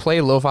 I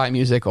play lo-fi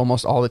music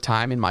almost all the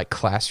time in my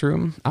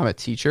classroom. I'm a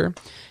teacher,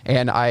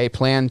 and I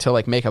plan to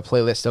like make a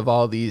playlist of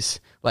all these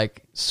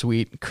like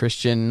sweet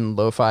Christian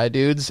lo-fi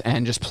dudes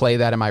and just play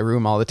that in my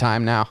room all the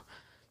time now.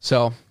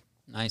 So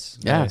nice.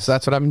 Yeah, so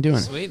that's what I've been doing.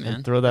 Sweet, man.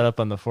 And throw that up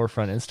on the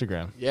Forefront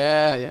Instagram.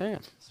 Yeah.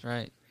 That's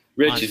right.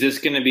 Rich, is this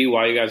going to be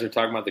why you guys are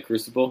talking about the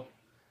Crucible?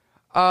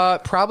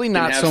 Probably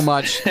not so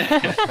much.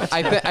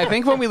 I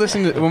think when we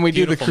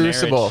do the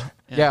Crucible,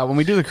 when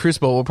we do the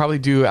Crucible, we'll probably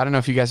do, I don't know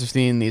if you guys have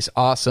seen these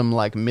awesome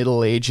like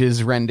Middle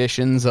Ages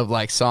renditions of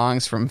like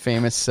songs from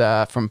famous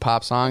from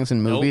pop songs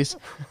and movies.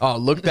 Nope. Oh,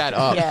 look that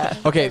up. Yeah,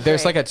 okay,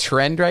 there's like a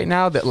trend right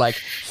now that like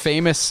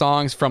famous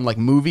songs from like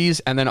movies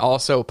and then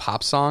also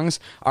pop songs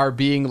are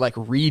being like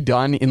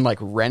redone in like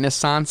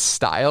Renaissance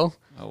style.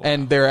 Oh, wow.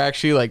 And they're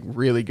actually like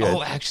really good.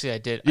 Oh, actually, I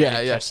did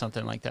catch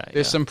something like that.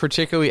 There's some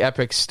particularly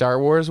epic Star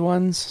Wars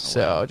ones.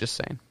 So just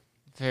saying.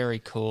 Very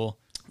cool.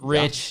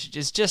 Rich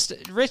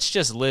Rich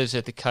just lives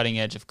at the cutting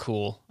edge of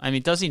cool. I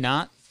mean, does he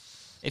not?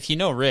 If you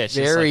know Rich,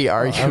 very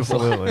arguable.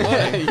 Absolutely.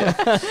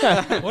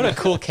 What a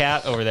cool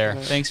cat over there.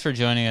 Thanks for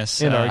joining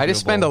us. I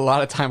just spend a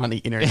lot of time on the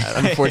internet,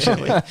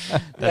 unfortunately.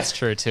 That's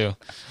true too.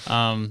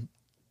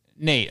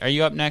 Nate, are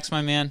you up next,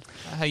 my man?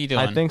 How you doing?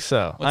 I think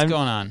so. What's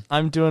going on?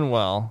 I'm doing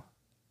well.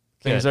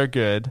 Things are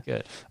good.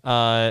 Good.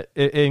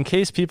 In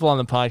case people on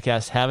the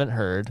podcast haven't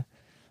heard,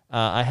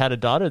 I had a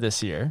daughter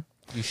this year.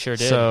 You sure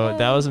did. So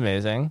that was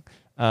amazing.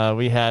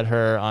 We had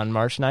her on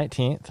March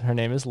 19th. Her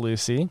name is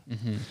Lucy.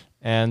 Mm-hmm.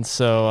 And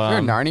so... is there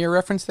a Narnia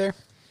reference there?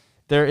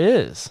 There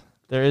is.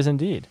 There is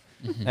indeed.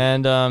 Mm-hmm.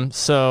 And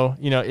so,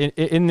 you know,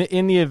 in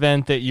the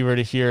event that you were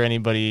to hear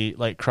anybody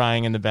like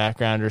crying in the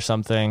background or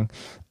something,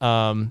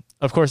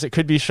 of course, it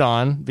could be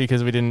Sean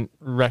because we didn't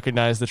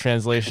recognize the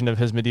translation of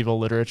his medieval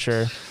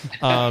literature.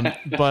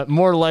 But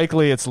more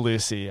likely it's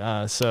Lucy.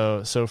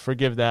 So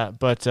forgive that.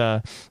 But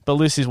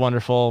Lucy's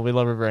wonderful. We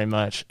love her very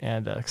much,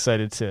 and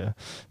excited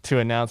to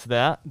announce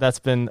that. That's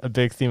been a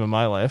big theme of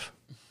my life.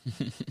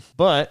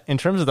 But in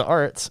terms of the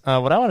arts,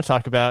 what I want to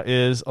talk about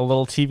is a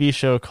little TV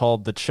show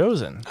called The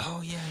Chosen.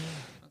 Oh, yeah.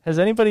 Has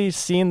anybody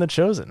seen The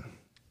Chosen?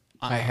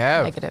 I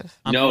have. Negative.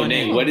 No,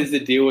 Nate, what is the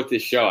deal with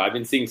this show? I've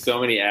been seeing so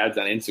many ads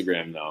on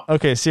Instagram, though.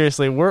 Okay,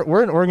 seriously,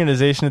 we're an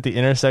organization at the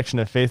intersection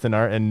of faith and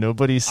art, and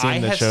nobody's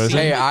seen The Chosen.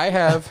 Hey, I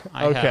have.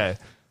 Okay.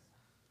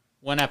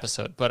 One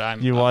episode,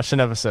 but You watched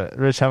an episode.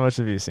 Rich, how much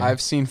have you seen? I've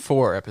seen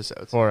 4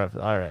 episodes. 4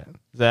 episodes. All right.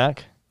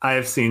 Zach? I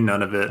have seen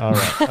none of it. All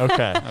right.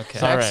 Okay. Okay.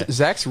 All right.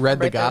 Zach's read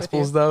the Right there with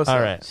Gospels you. though. So. All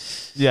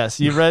right. Yes,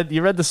 you read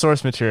the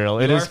source material.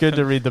 It You is are good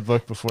to read the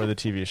book before the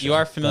TV show. You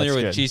are familiar That's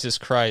with good. Jesus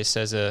Christ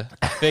as a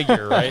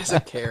figure, right? As a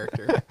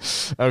character.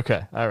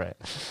 Okay. All right.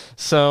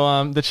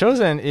 So, The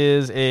Chosen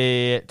is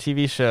a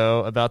TV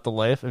show about the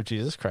life of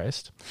Jesus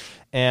Christ.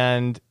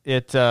 And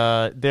there's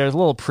a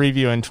little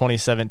preview in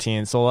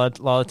 2017. So a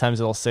lot of times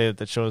it'll say that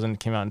The Chosen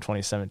came out in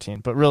 2017,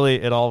 but really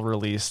it all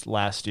released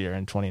last year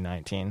in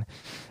 2019.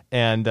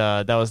 And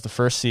that was the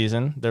first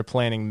season. They're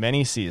planning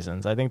many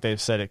seasons. I think they've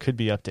said it could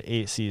be up to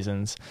 8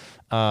 seasons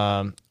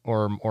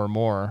or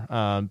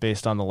more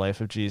based on the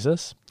life of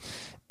Jesus.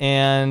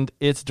 And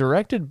it's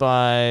directed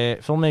by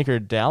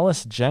filmmaker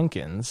Dallas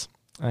Jenkins.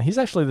 He's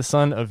actually the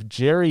son of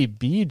Jerry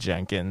B.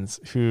 Jenkins,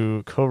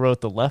 who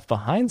co-wrote the Left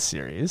Behind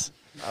series.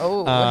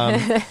 Oh,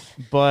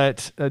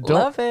 But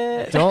love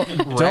it.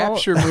 don't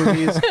Rapture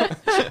movies.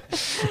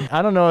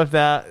 I don't know if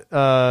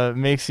that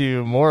makes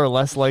you more or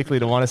less likely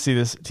to want to see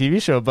this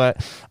TV show,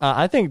 but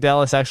I think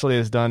Dallas actually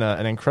has done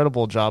an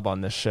incredible job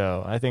on this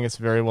show. I think it's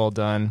very well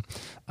done.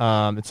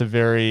 It's a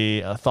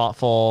very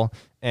thoughtful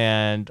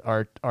and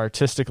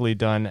artistically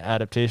done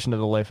adaptation of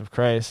the life of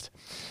Christ.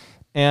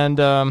 And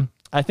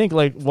I think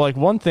like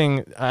one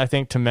thing I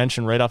think to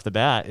mention right off the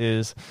bat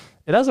is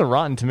it has a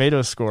Rotten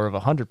Tomatoes score of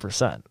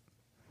 100%.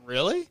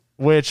 Really?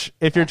 Which,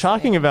 if you're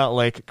talking about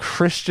like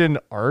Christian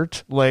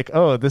art, like,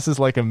 oh, this is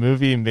like a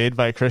movie made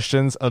by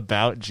Christians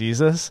about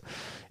Jesus,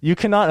 you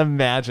cannot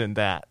imagine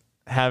that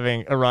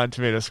having a Rotten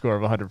Tomatoes score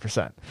of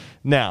 100%.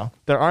 Now,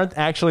 there aren't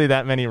actually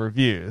that many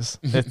reviews.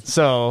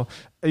 So,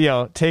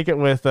 take it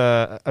with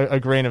a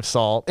grain of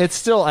salt. It's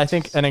still, I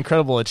think, an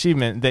incredible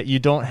achievement that you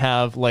don't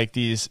have like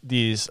these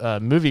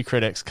movie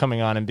critics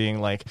coming on and being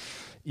like,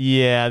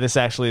 yeah, this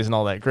actually isn't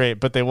all that great,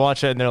 but they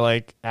watch it and they're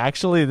like,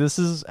 actually, this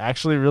is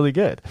actually really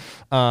good.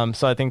 So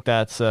I think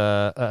that's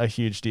a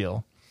huge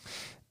deal.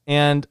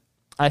 And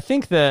I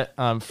think that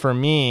for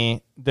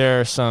me,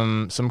 there are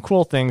some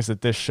cool things that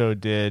this show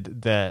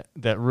did that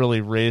really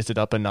raised it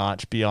up a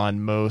notch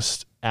beyond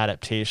most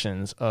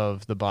adaptations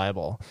of the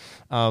Bible.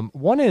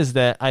 One is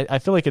that I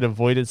feel like it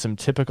avoided some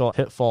typical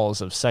pitfalls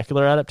of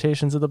secular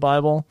adaptations of the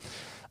Bible,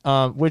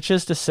 which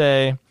is to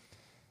say,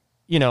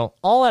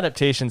 all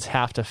adaptations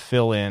have to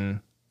fill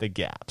in the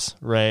gaps,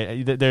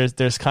 right?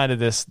 There's kind of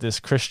this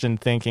Christian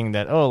thinking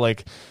that, oh,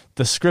 like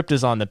the script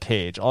is on the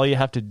page. All you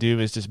have to do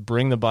is just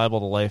bring the Bible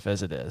to life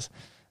as it is.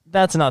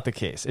 That's not the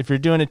case. If you're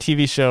doing a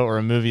TV show or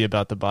a movie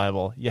about the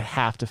Bible, you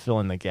have to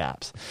fill in the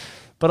gaps.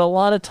 But a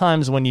lot of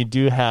times when you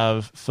do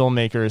have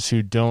filmmakers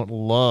who don't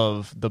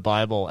love the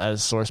Bible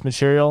as source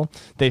material,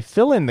 they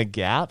fill in the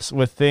gaps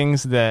with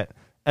things that,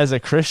 as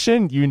a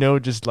Christian,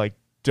 just like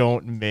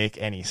don't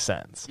make any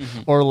sense,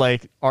 or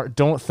like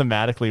don't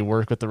thematically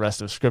work with the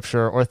rest of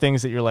Scripture, or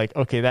things that you're like,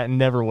 okay, that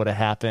never would have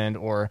happened,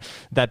 or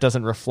that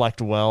doesn't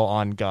reflect well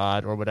on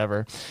God, or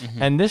whatever.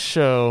 And this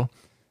show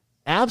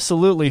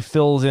absolutely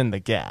fills in the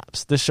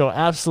gaps. This show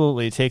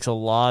absolutely takes a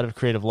lot of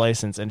creative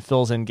license and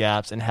fills in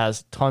gaps and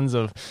has tons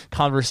of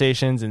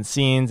conversations and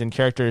scenes and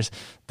characters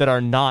that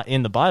are not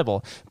in the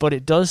Bible, but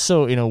it does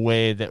so in a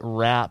way that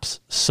wraps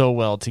so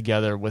well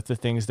together with the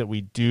things that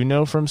we do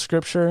know from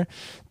Scripture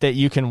that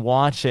you can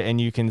watch it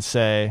and you can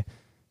say,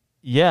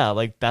 yeah,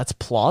 like that's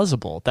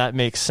plausible. That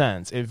makes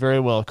sense. It very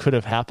well could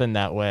have happened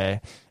that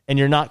way. And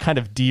you're not kind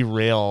of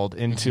derailed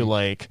into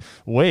like,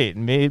 wait,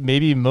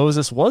 maybe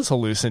Moses was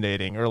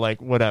hallucinating or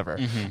like whatever.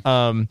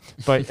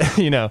 But,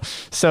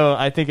 so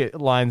I think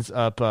it lines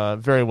up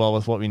very well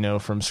with what we know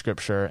from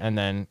Scripture and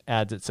then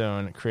adds its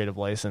own creative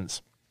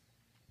license.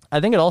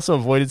 I think it also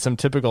avoided some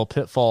typical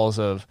pitfalls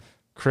of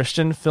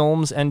Christian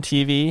films and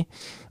TV.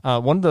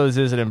 One of those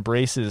is it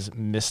embraces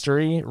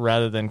mystery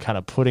rather than kind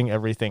of putting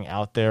everything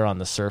out there on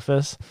the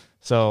surface.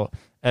 So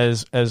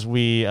as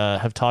we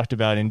have talked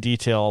about in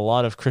detail, a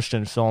lot of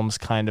Christian films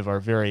kind of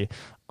are very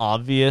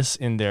obvious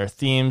in their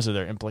themes or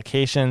their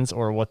implications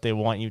or what they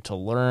want you to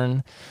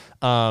learn,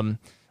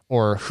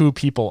 or who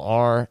people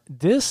are.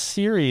 This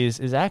series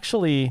is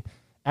actually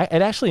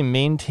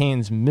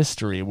maintains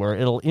mystery where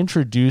it'll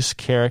introduce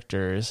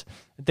characters.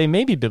 They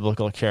may be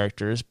biblical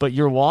characters, but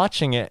you're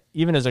watching it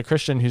even as a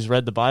Christian who's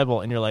read the Bible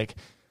and you're like,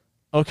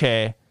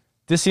 okay,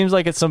 this seems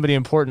like it's somebody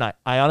important.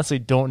 I honestly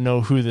don't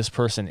know who this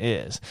person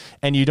is.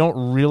 And you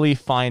don't really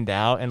find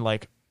out and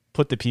like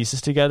put the pieces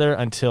together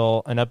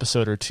until an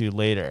episode or two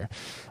later.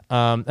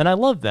 And I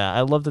love that.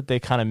 I love that they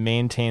kind of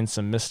maintain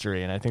some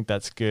mystery, and I think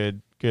that's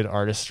good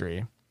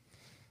artistry.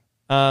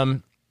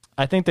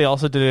 I think they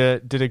also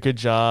did a good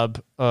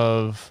job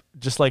of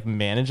just like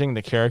managing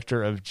the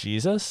character of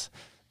Jesus,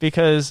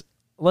 because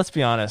let's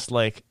be honest,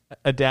 like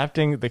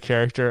adapting the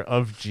character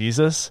of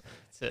Jesus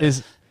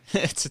is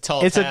it's a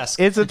tall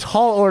task. It's a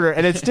tall order,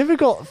 and it's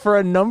difficult for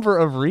a number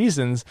of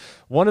reasons.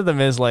 One of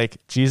them is like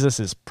Jesus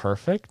is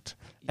perfect,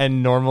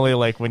 and normally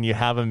like when you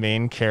have a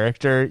main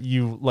character,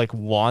 you like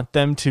want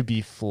them to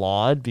be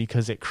flawed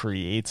because it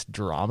creates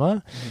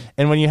drama.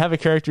 And when you have a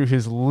character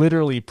who's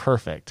literally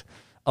perfect,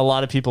 a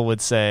lot of people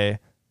would say,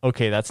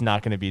 okay, that's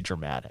not going to be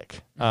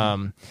dramatic.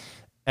 And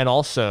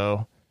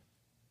also,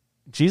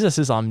 Jesus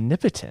is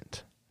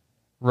omnipotent,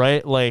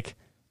 right? Like,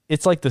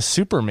 it's like the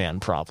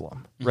Superman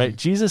problem, right?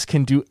 Jesus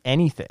can do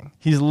anything.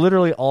 He's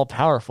literally all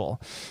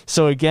powerful.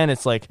 So again,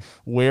 it's like,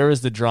 where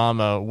is the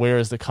drama? Where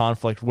is the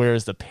conflict? Where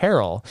is the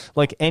peril?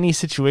 Like any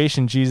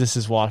situation Jesus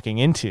is walking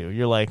into,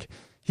 you're like,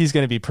 he's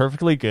going to be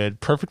perfectly good,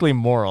 perfectly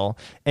moral,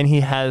 and he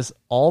has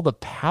all the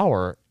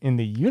power in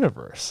the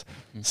universe.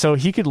 So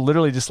he could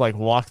literally just like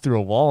walk through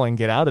a wall and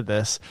get out of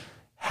this.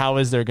 How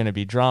is there going to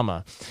be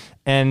drama?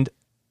 And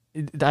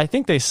I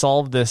think they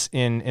solved this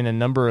in a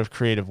number of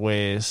creative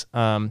ways.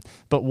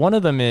 But one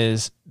of them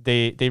is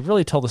they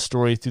really tell the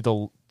story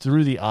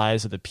through the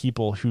eyes of the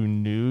people who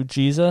knew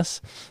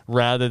Jesus,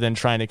 rather than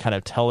trying to kind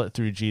of tell it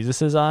through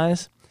Jesus's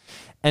eyes.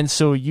 And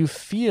so you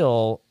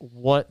feel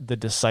what the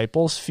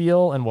disciples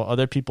feel and what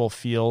other people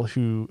feel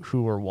who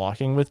were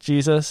walking with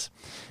Jesus.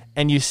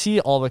 And you see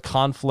all the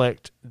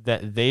conflict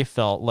that they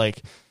felt,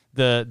 like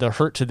the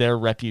hurt to their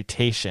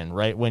reputation,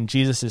 right? When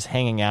Jesus is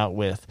hanging out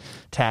with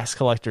tax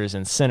collectors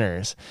and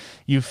sinners,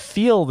 you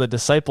feel the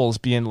disciples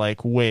being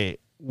like, wait,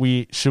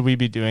 should we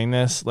be doing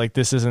this? Like,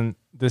 this isn't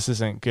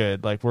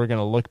good. Like, we're going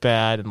to look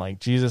bad, and like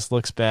Jesus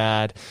looks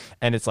bad,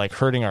 and it's like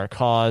hurting our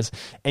cause.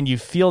 And you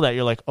feel that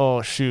you're like,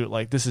 oh shoot,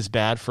 like this is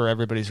bad for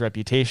everybody's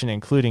reputation,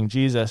 including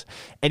Jesus.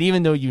 And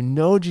even though you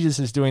know Jesus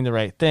is doing the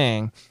right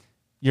thing,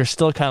 you're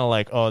still kind of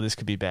like, oh, this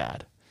could be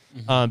bad.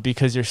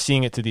 Because you're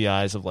seeing it through the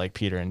eyes of like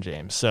Peter and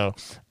James. So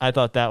I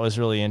thought that was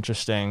really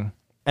interesting.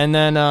 And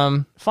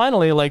then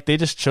finally, like they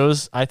just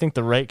chose, I think,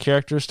 the right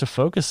characters to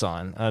focus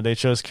on. They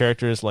chose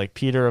characters like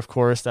Peter, of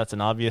course, that's an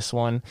obvious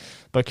one,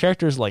 but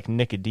characters like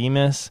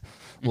Nicodemus,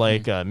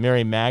 like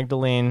Mary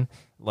Magdalene,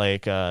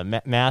 like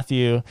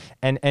Matthew,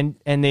 and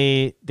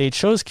they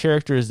chose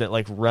characters that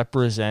like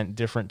represent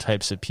different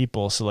types of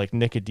people. So like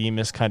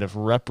Nicodemus kind of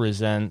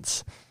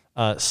represents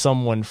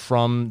someone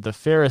from the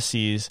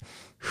Pharisees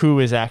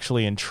who is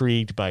actually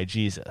intrigued by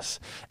Jesus.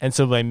 And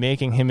so by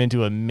making him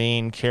into a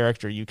main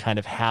character, you kind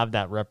of have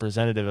that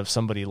representative of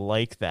somebody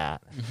like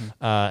that.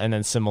 And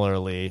then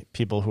similarly,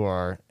 people who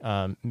are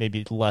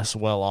maybe less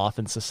well off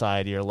in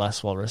society or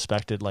less well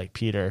respected, like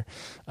Peter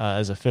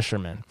as a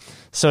fisherman.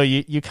 So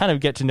you kind of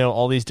get to know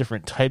all these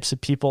different types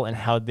of people and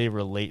how they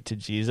relate to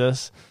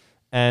Jesus.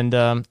 And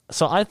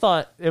so I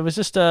thought it was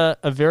just a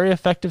very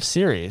effective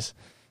series.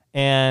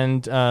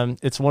 And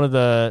it's one of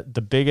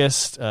the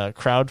biggest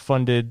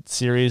crowd-funded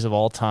series of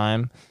all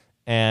time,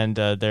 and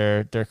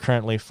they're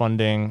currently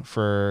funding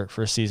for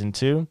season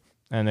 2,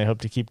 and they hope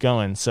to keep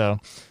going. So,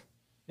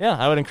 yeah,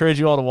 I would encourage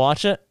you all to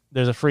watch it.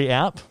 There's a free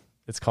app.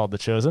 It's called The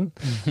Chosen.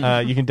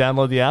 You can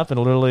download the app and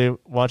literally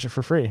watch it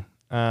for free.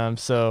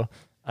 So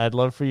I'd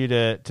love for you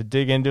to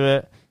dig into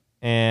it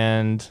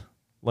and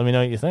let me know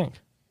what you think.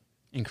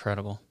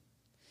 Incredible.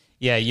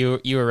 Yeah, you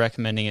were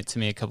recommending it to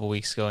me a couple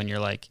weeks ago, and you're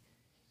like,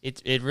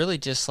 It really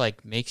just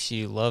like makes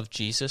you love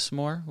Jesus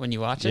more when you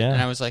watch it,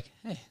 and I was like,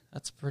 "Hey,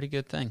 that's a pretty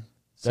good thing."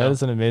 So, that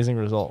is an amazing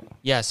result.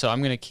 Yeah, so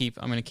I'm gonna keep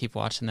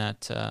watching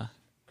that.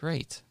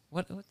 Great,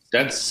 what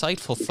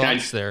insightful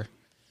thoughts there.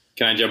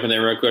 Can I jump in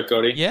there real quick,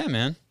 Cody? Yeah,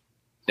 man.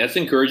 That's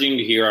encouraging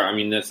to hear. I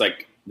mean, that's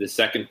like the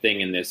second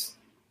thing in this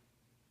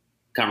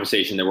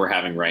conversation that we're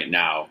having right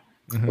now,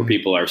 where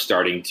people are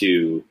starting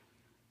to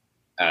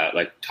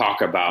like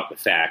talk about the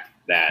fact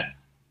that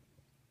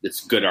it's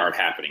good art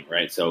happening,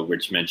 right? So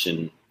Rich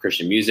mentioned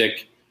Christian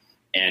music,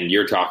 and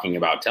you're talking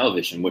about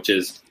television, which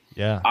is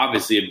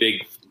obviously a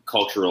big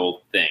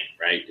cultural thing,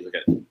 right? You look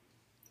at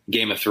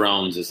Game of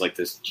Thrones is like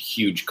this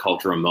huge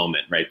cultural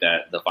moment, right?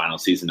 That the final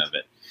season of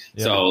it.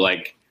 Yeah. So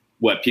like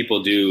what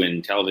people do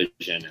in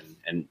television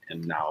and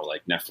now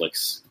like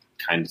Netflix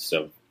kinds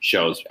of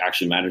shows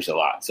actually matters a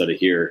lot. So to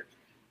hear,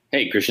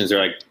 hey, Christians are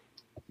like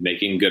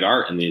making good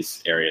art in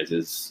these areas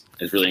is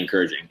really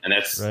encouraging. And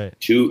that's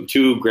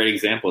two great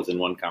examples in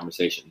one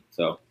conversation.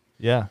 So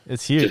yeah,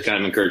 it's huge. Just kind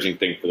of encouraging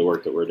thing for the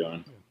work that we're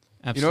doing.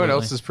 Absolutely. You know what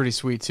else is pretty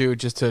sweet too,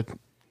 just to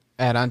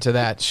add on to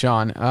that,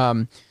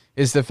 Sean,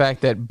 is the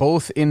fact that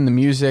both in the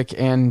music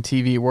and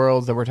TV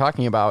worlds that we're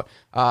talking about,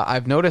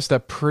 I've noticed a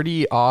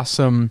pretty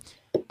awesome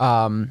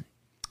and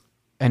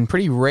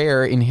pretty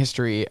rare in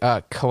history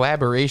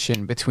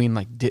collaboration between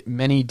like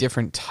many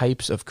different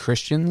types of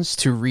Christians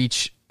to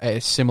reach a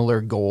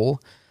similar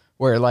goal.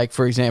 Where, like,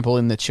 for example,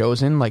 in The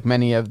Chosen, like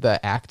many of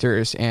the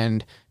actors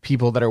and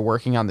people that are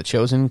working on The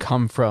Chosen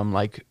come from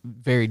like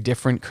very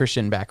different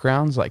Christian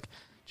backgrounds. Like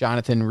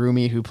Jonathan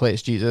Rumi, who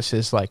plays Jesus,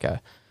 is like a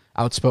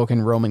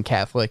outspoken Roman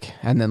Catholic,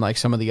 and then like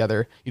some of the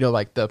other, you know,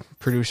 like the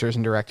producers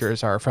and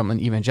directors are from an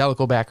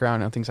evangelical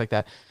background and things like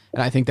that.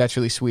 And I think that's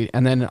really sweet.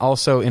 And then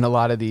also in a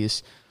lot of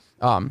these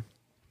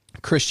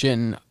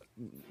Christian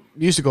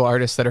musical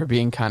artists that are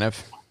being kind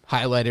of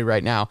highlighted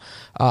right now,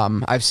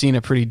 I've seen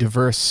a pretty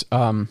diverse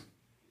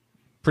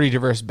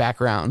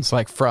backgrounds,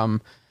 like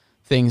from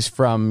things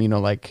from, you know,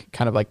 like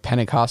kind of like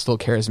Pentecostal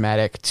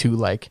charismatic to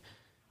like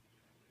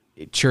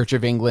Church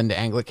of England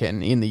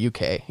Anglican in the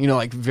UK, you know,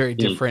 like very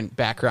different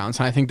backgrounds.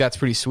 And I think that's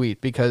pretty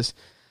sweet because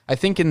I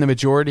think in the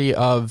majority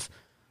of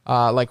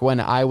like when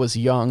I was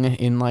young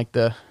in like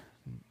the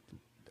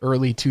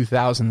early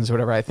 2000s or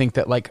whatever, I think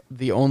that like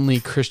the only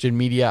Christian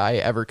media I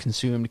ever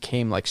consumed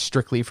came like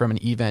strictly from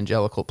an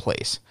evangelical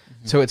place.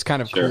 So it's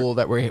kind of cool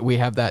that we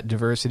have that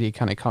diversity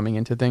kind of coming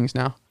into things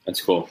now.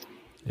 That's cool.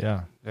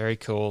 Yeah. Very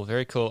cool.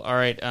 Very cool. All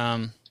right.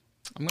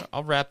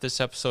 I'll wrap this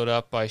episode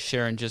up by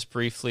sharing just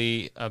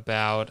briefly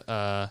about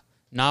a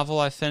novel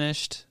I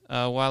finished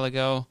a while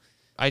ago.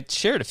 I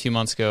shared a few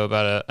months ago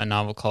about a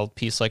novel called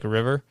Peace Like a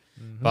River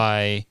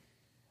by,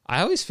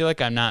 I always feel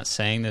like I'm not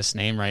saying this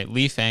name right.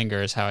 Leif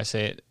Anger is how I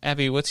say it.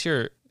 Abby, what's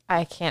your...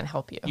 I can't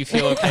help you. You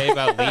feel okay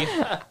about Leif?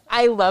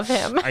 I love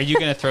him. Are you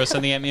going to throw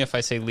something at me if I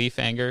say Leif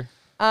Anger?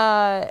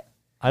 I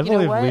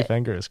believe Leif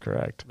Anger is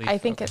correct. I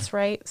think it's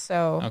right,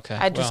 so Okay,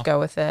 I'd just go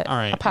with it. all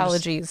right.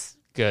 Apologies.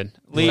 Good.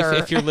 Leif, Sir.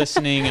 if you're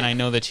listening, and I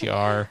know that you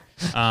are,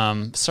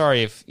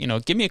 sorry if,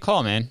 give me a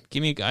call, man.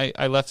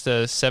 I left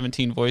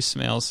 17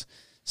 voicemails,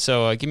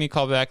 so give me a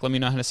call back. Let me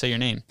know how to say your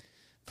name.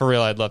 For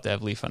real, I'd love to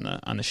have Leif on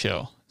the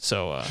show.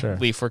 So, Sure.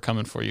 Leif, we're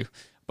coming for you.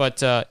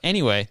 But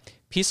anyway,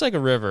 Peace Like a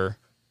River,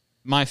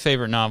 my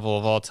favorite novel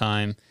of all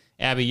time.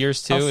 Abby,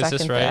 yours too? I'll Is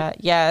this second right?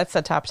 that. Yeah, it's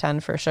a top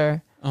 10 for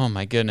sure. Oh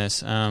my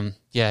goodness.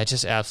 Yeah, I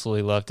just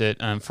absolutely loved it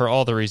for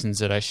all the reasons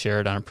that I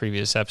shared on a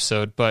previous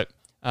episode. But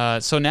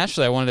so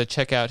naturally, I wanted to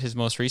check out his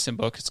most recent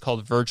book. It's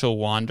called Virgil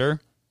Wander.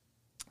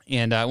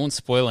 And I won't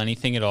spoil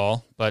anything at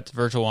all, but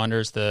Virgil Wander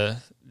is the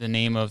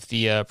name of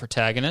the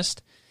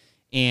protagonist.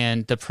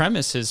 And the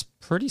premise is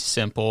pretty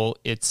simple.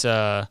 It's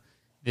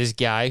this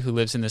guy who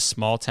lives in this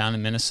small town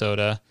in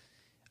Minnesota,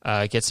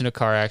 gets in a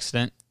car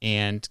accident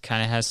and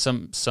kind of has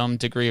some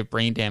degree of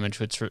brain damage,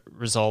 which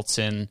results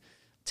in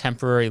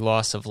temporary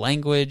loss of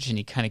language, and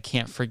he kind of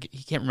can't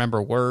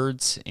remember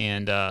words,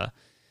 and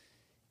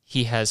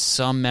he has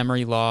some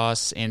memory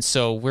loss. And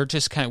so we're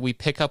just we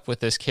pick up with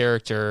this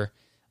character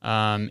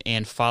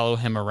and follow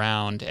him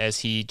around as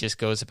he just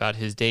goes about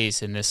his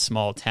days in this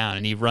small town.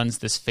 And he runs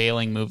this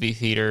failing movie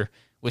theater,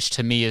 which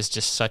to me is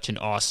just such an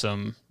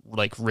awesome,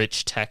 like,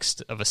 rich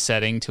text of a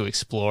setting to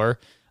explore.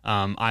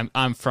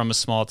 I'm from a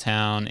small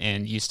town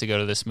and used to go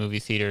to this movie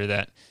theater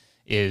that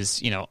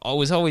is,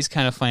 was always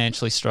kind of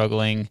financially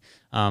struggling,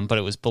 but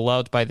it was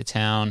beloved by the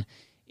town.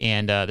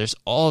 And there's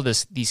all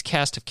these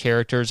cast of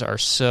characters are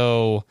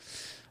so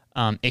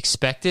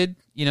expected,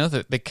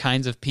 the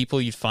kinds of people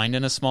you'd find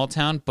in a small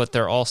town, but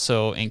they're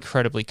also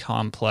incredibly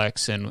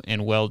complex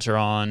and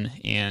well-drawn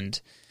and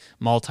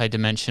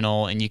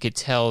multidimensional. And you could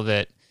tell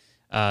that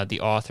the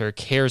author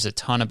cares a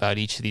ton about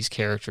each of these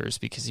characters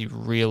because he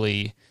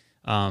really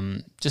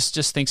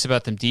just thinks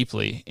about them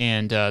deeply.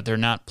 And they're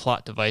not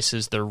plot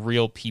devices. They're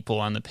real people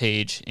on the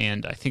page.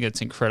 And I think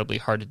it's incredibly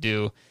hard to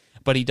do.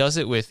 But he does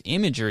it with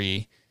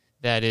imagery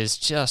that is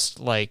just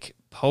like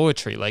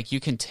poetry. Like you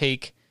could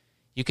take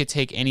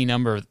any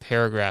number of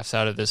paragraphs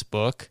out of this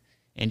book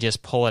and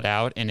just pull it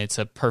out, and it's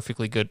a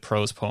perfectly good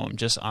prose poem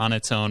just on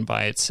its own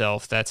by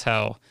itself. That's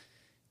how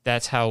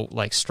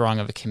like strong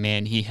of a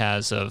command he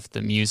has of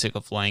the music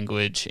of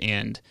language.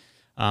 And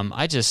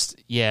I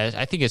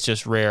think it's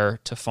just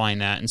rare to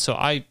find that. And so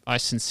I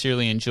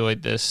sincerely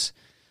enjoyed this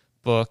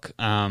book.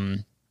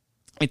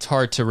 It's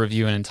hard to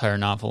review an entire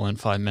novel in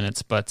 5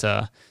 minutes, but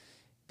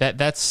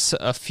that's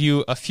a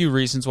few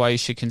reasons why you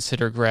should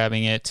consider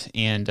grabbing it.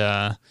 And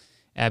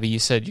Abby, you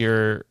said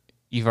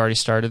you've already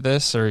started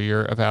this, or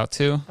you're about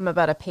to? I'm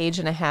about a page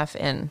and a half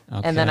in,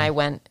 and then I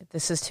went,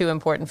 this is too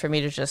important for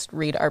me to just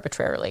read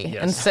arbitrarily.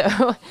 Yes. And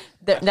so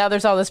now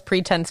there's all this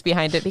pretense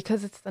behind it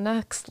because it's the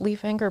next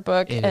Leif Anger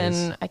book,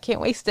 and I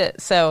can't waste it.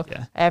 So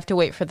I have to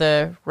wait for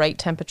the right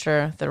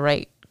temperature, the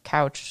right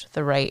couch,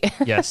 the right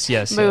yes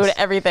mood,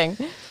 everything.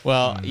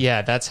 Well,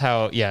 that's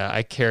how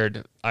I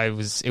cared. It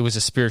was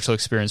a spiritual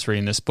experience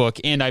reading this book,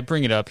 and I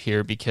bring it up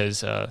here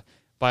because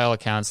by all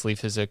accounts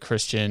Leif is a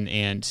Christian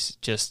and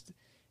just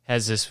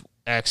has this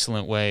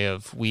excellent way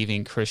of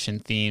weaving Christian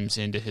themes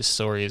into his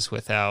stories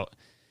without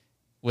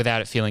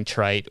it feeling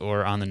trite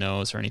or on the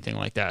nose or anything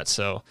like that.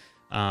 So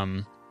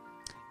loved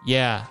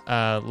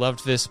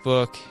this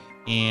book,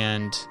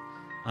 and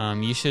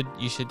you should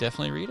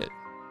definitely read it.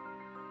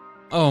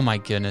 Oh my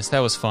goodness, that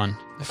was fun.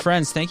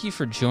 Friends, thank you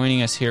for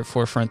joining us here at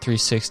Forefront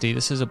 360.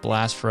 This is a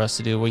blast for us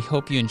to do. We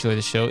hope you enjoy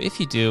the show. If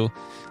you do,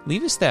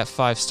 leave us that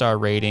 5-star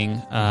rating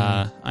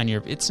on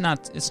your... It's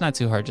not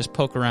too hard. Just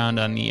poke around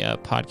on the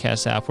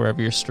podcast app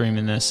wherever you're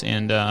streaming this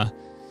and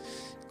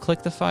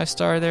click the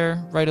 5-star there.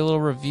 Write a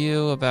little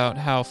review about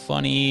how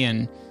funny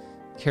and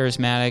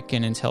charismatic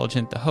and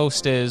intelligent the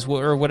host is,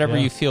 or whatever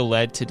you feel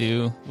led to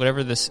do,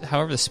 however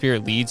the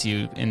Spirit leads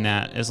you in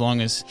that. As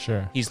long as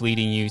He's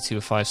leading you to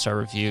a 5-star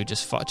review,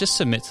 just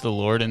submit to the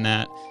Lord in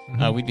that.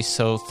 We'd be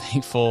so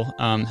thankful.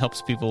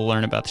 Helps people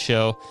learn about the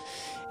show,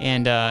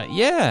 and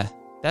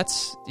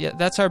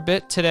that's our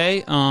bit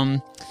today.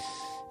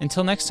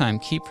 Until next time,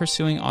 keep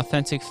pursuing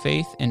authentic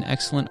faith and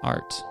excellent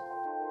art.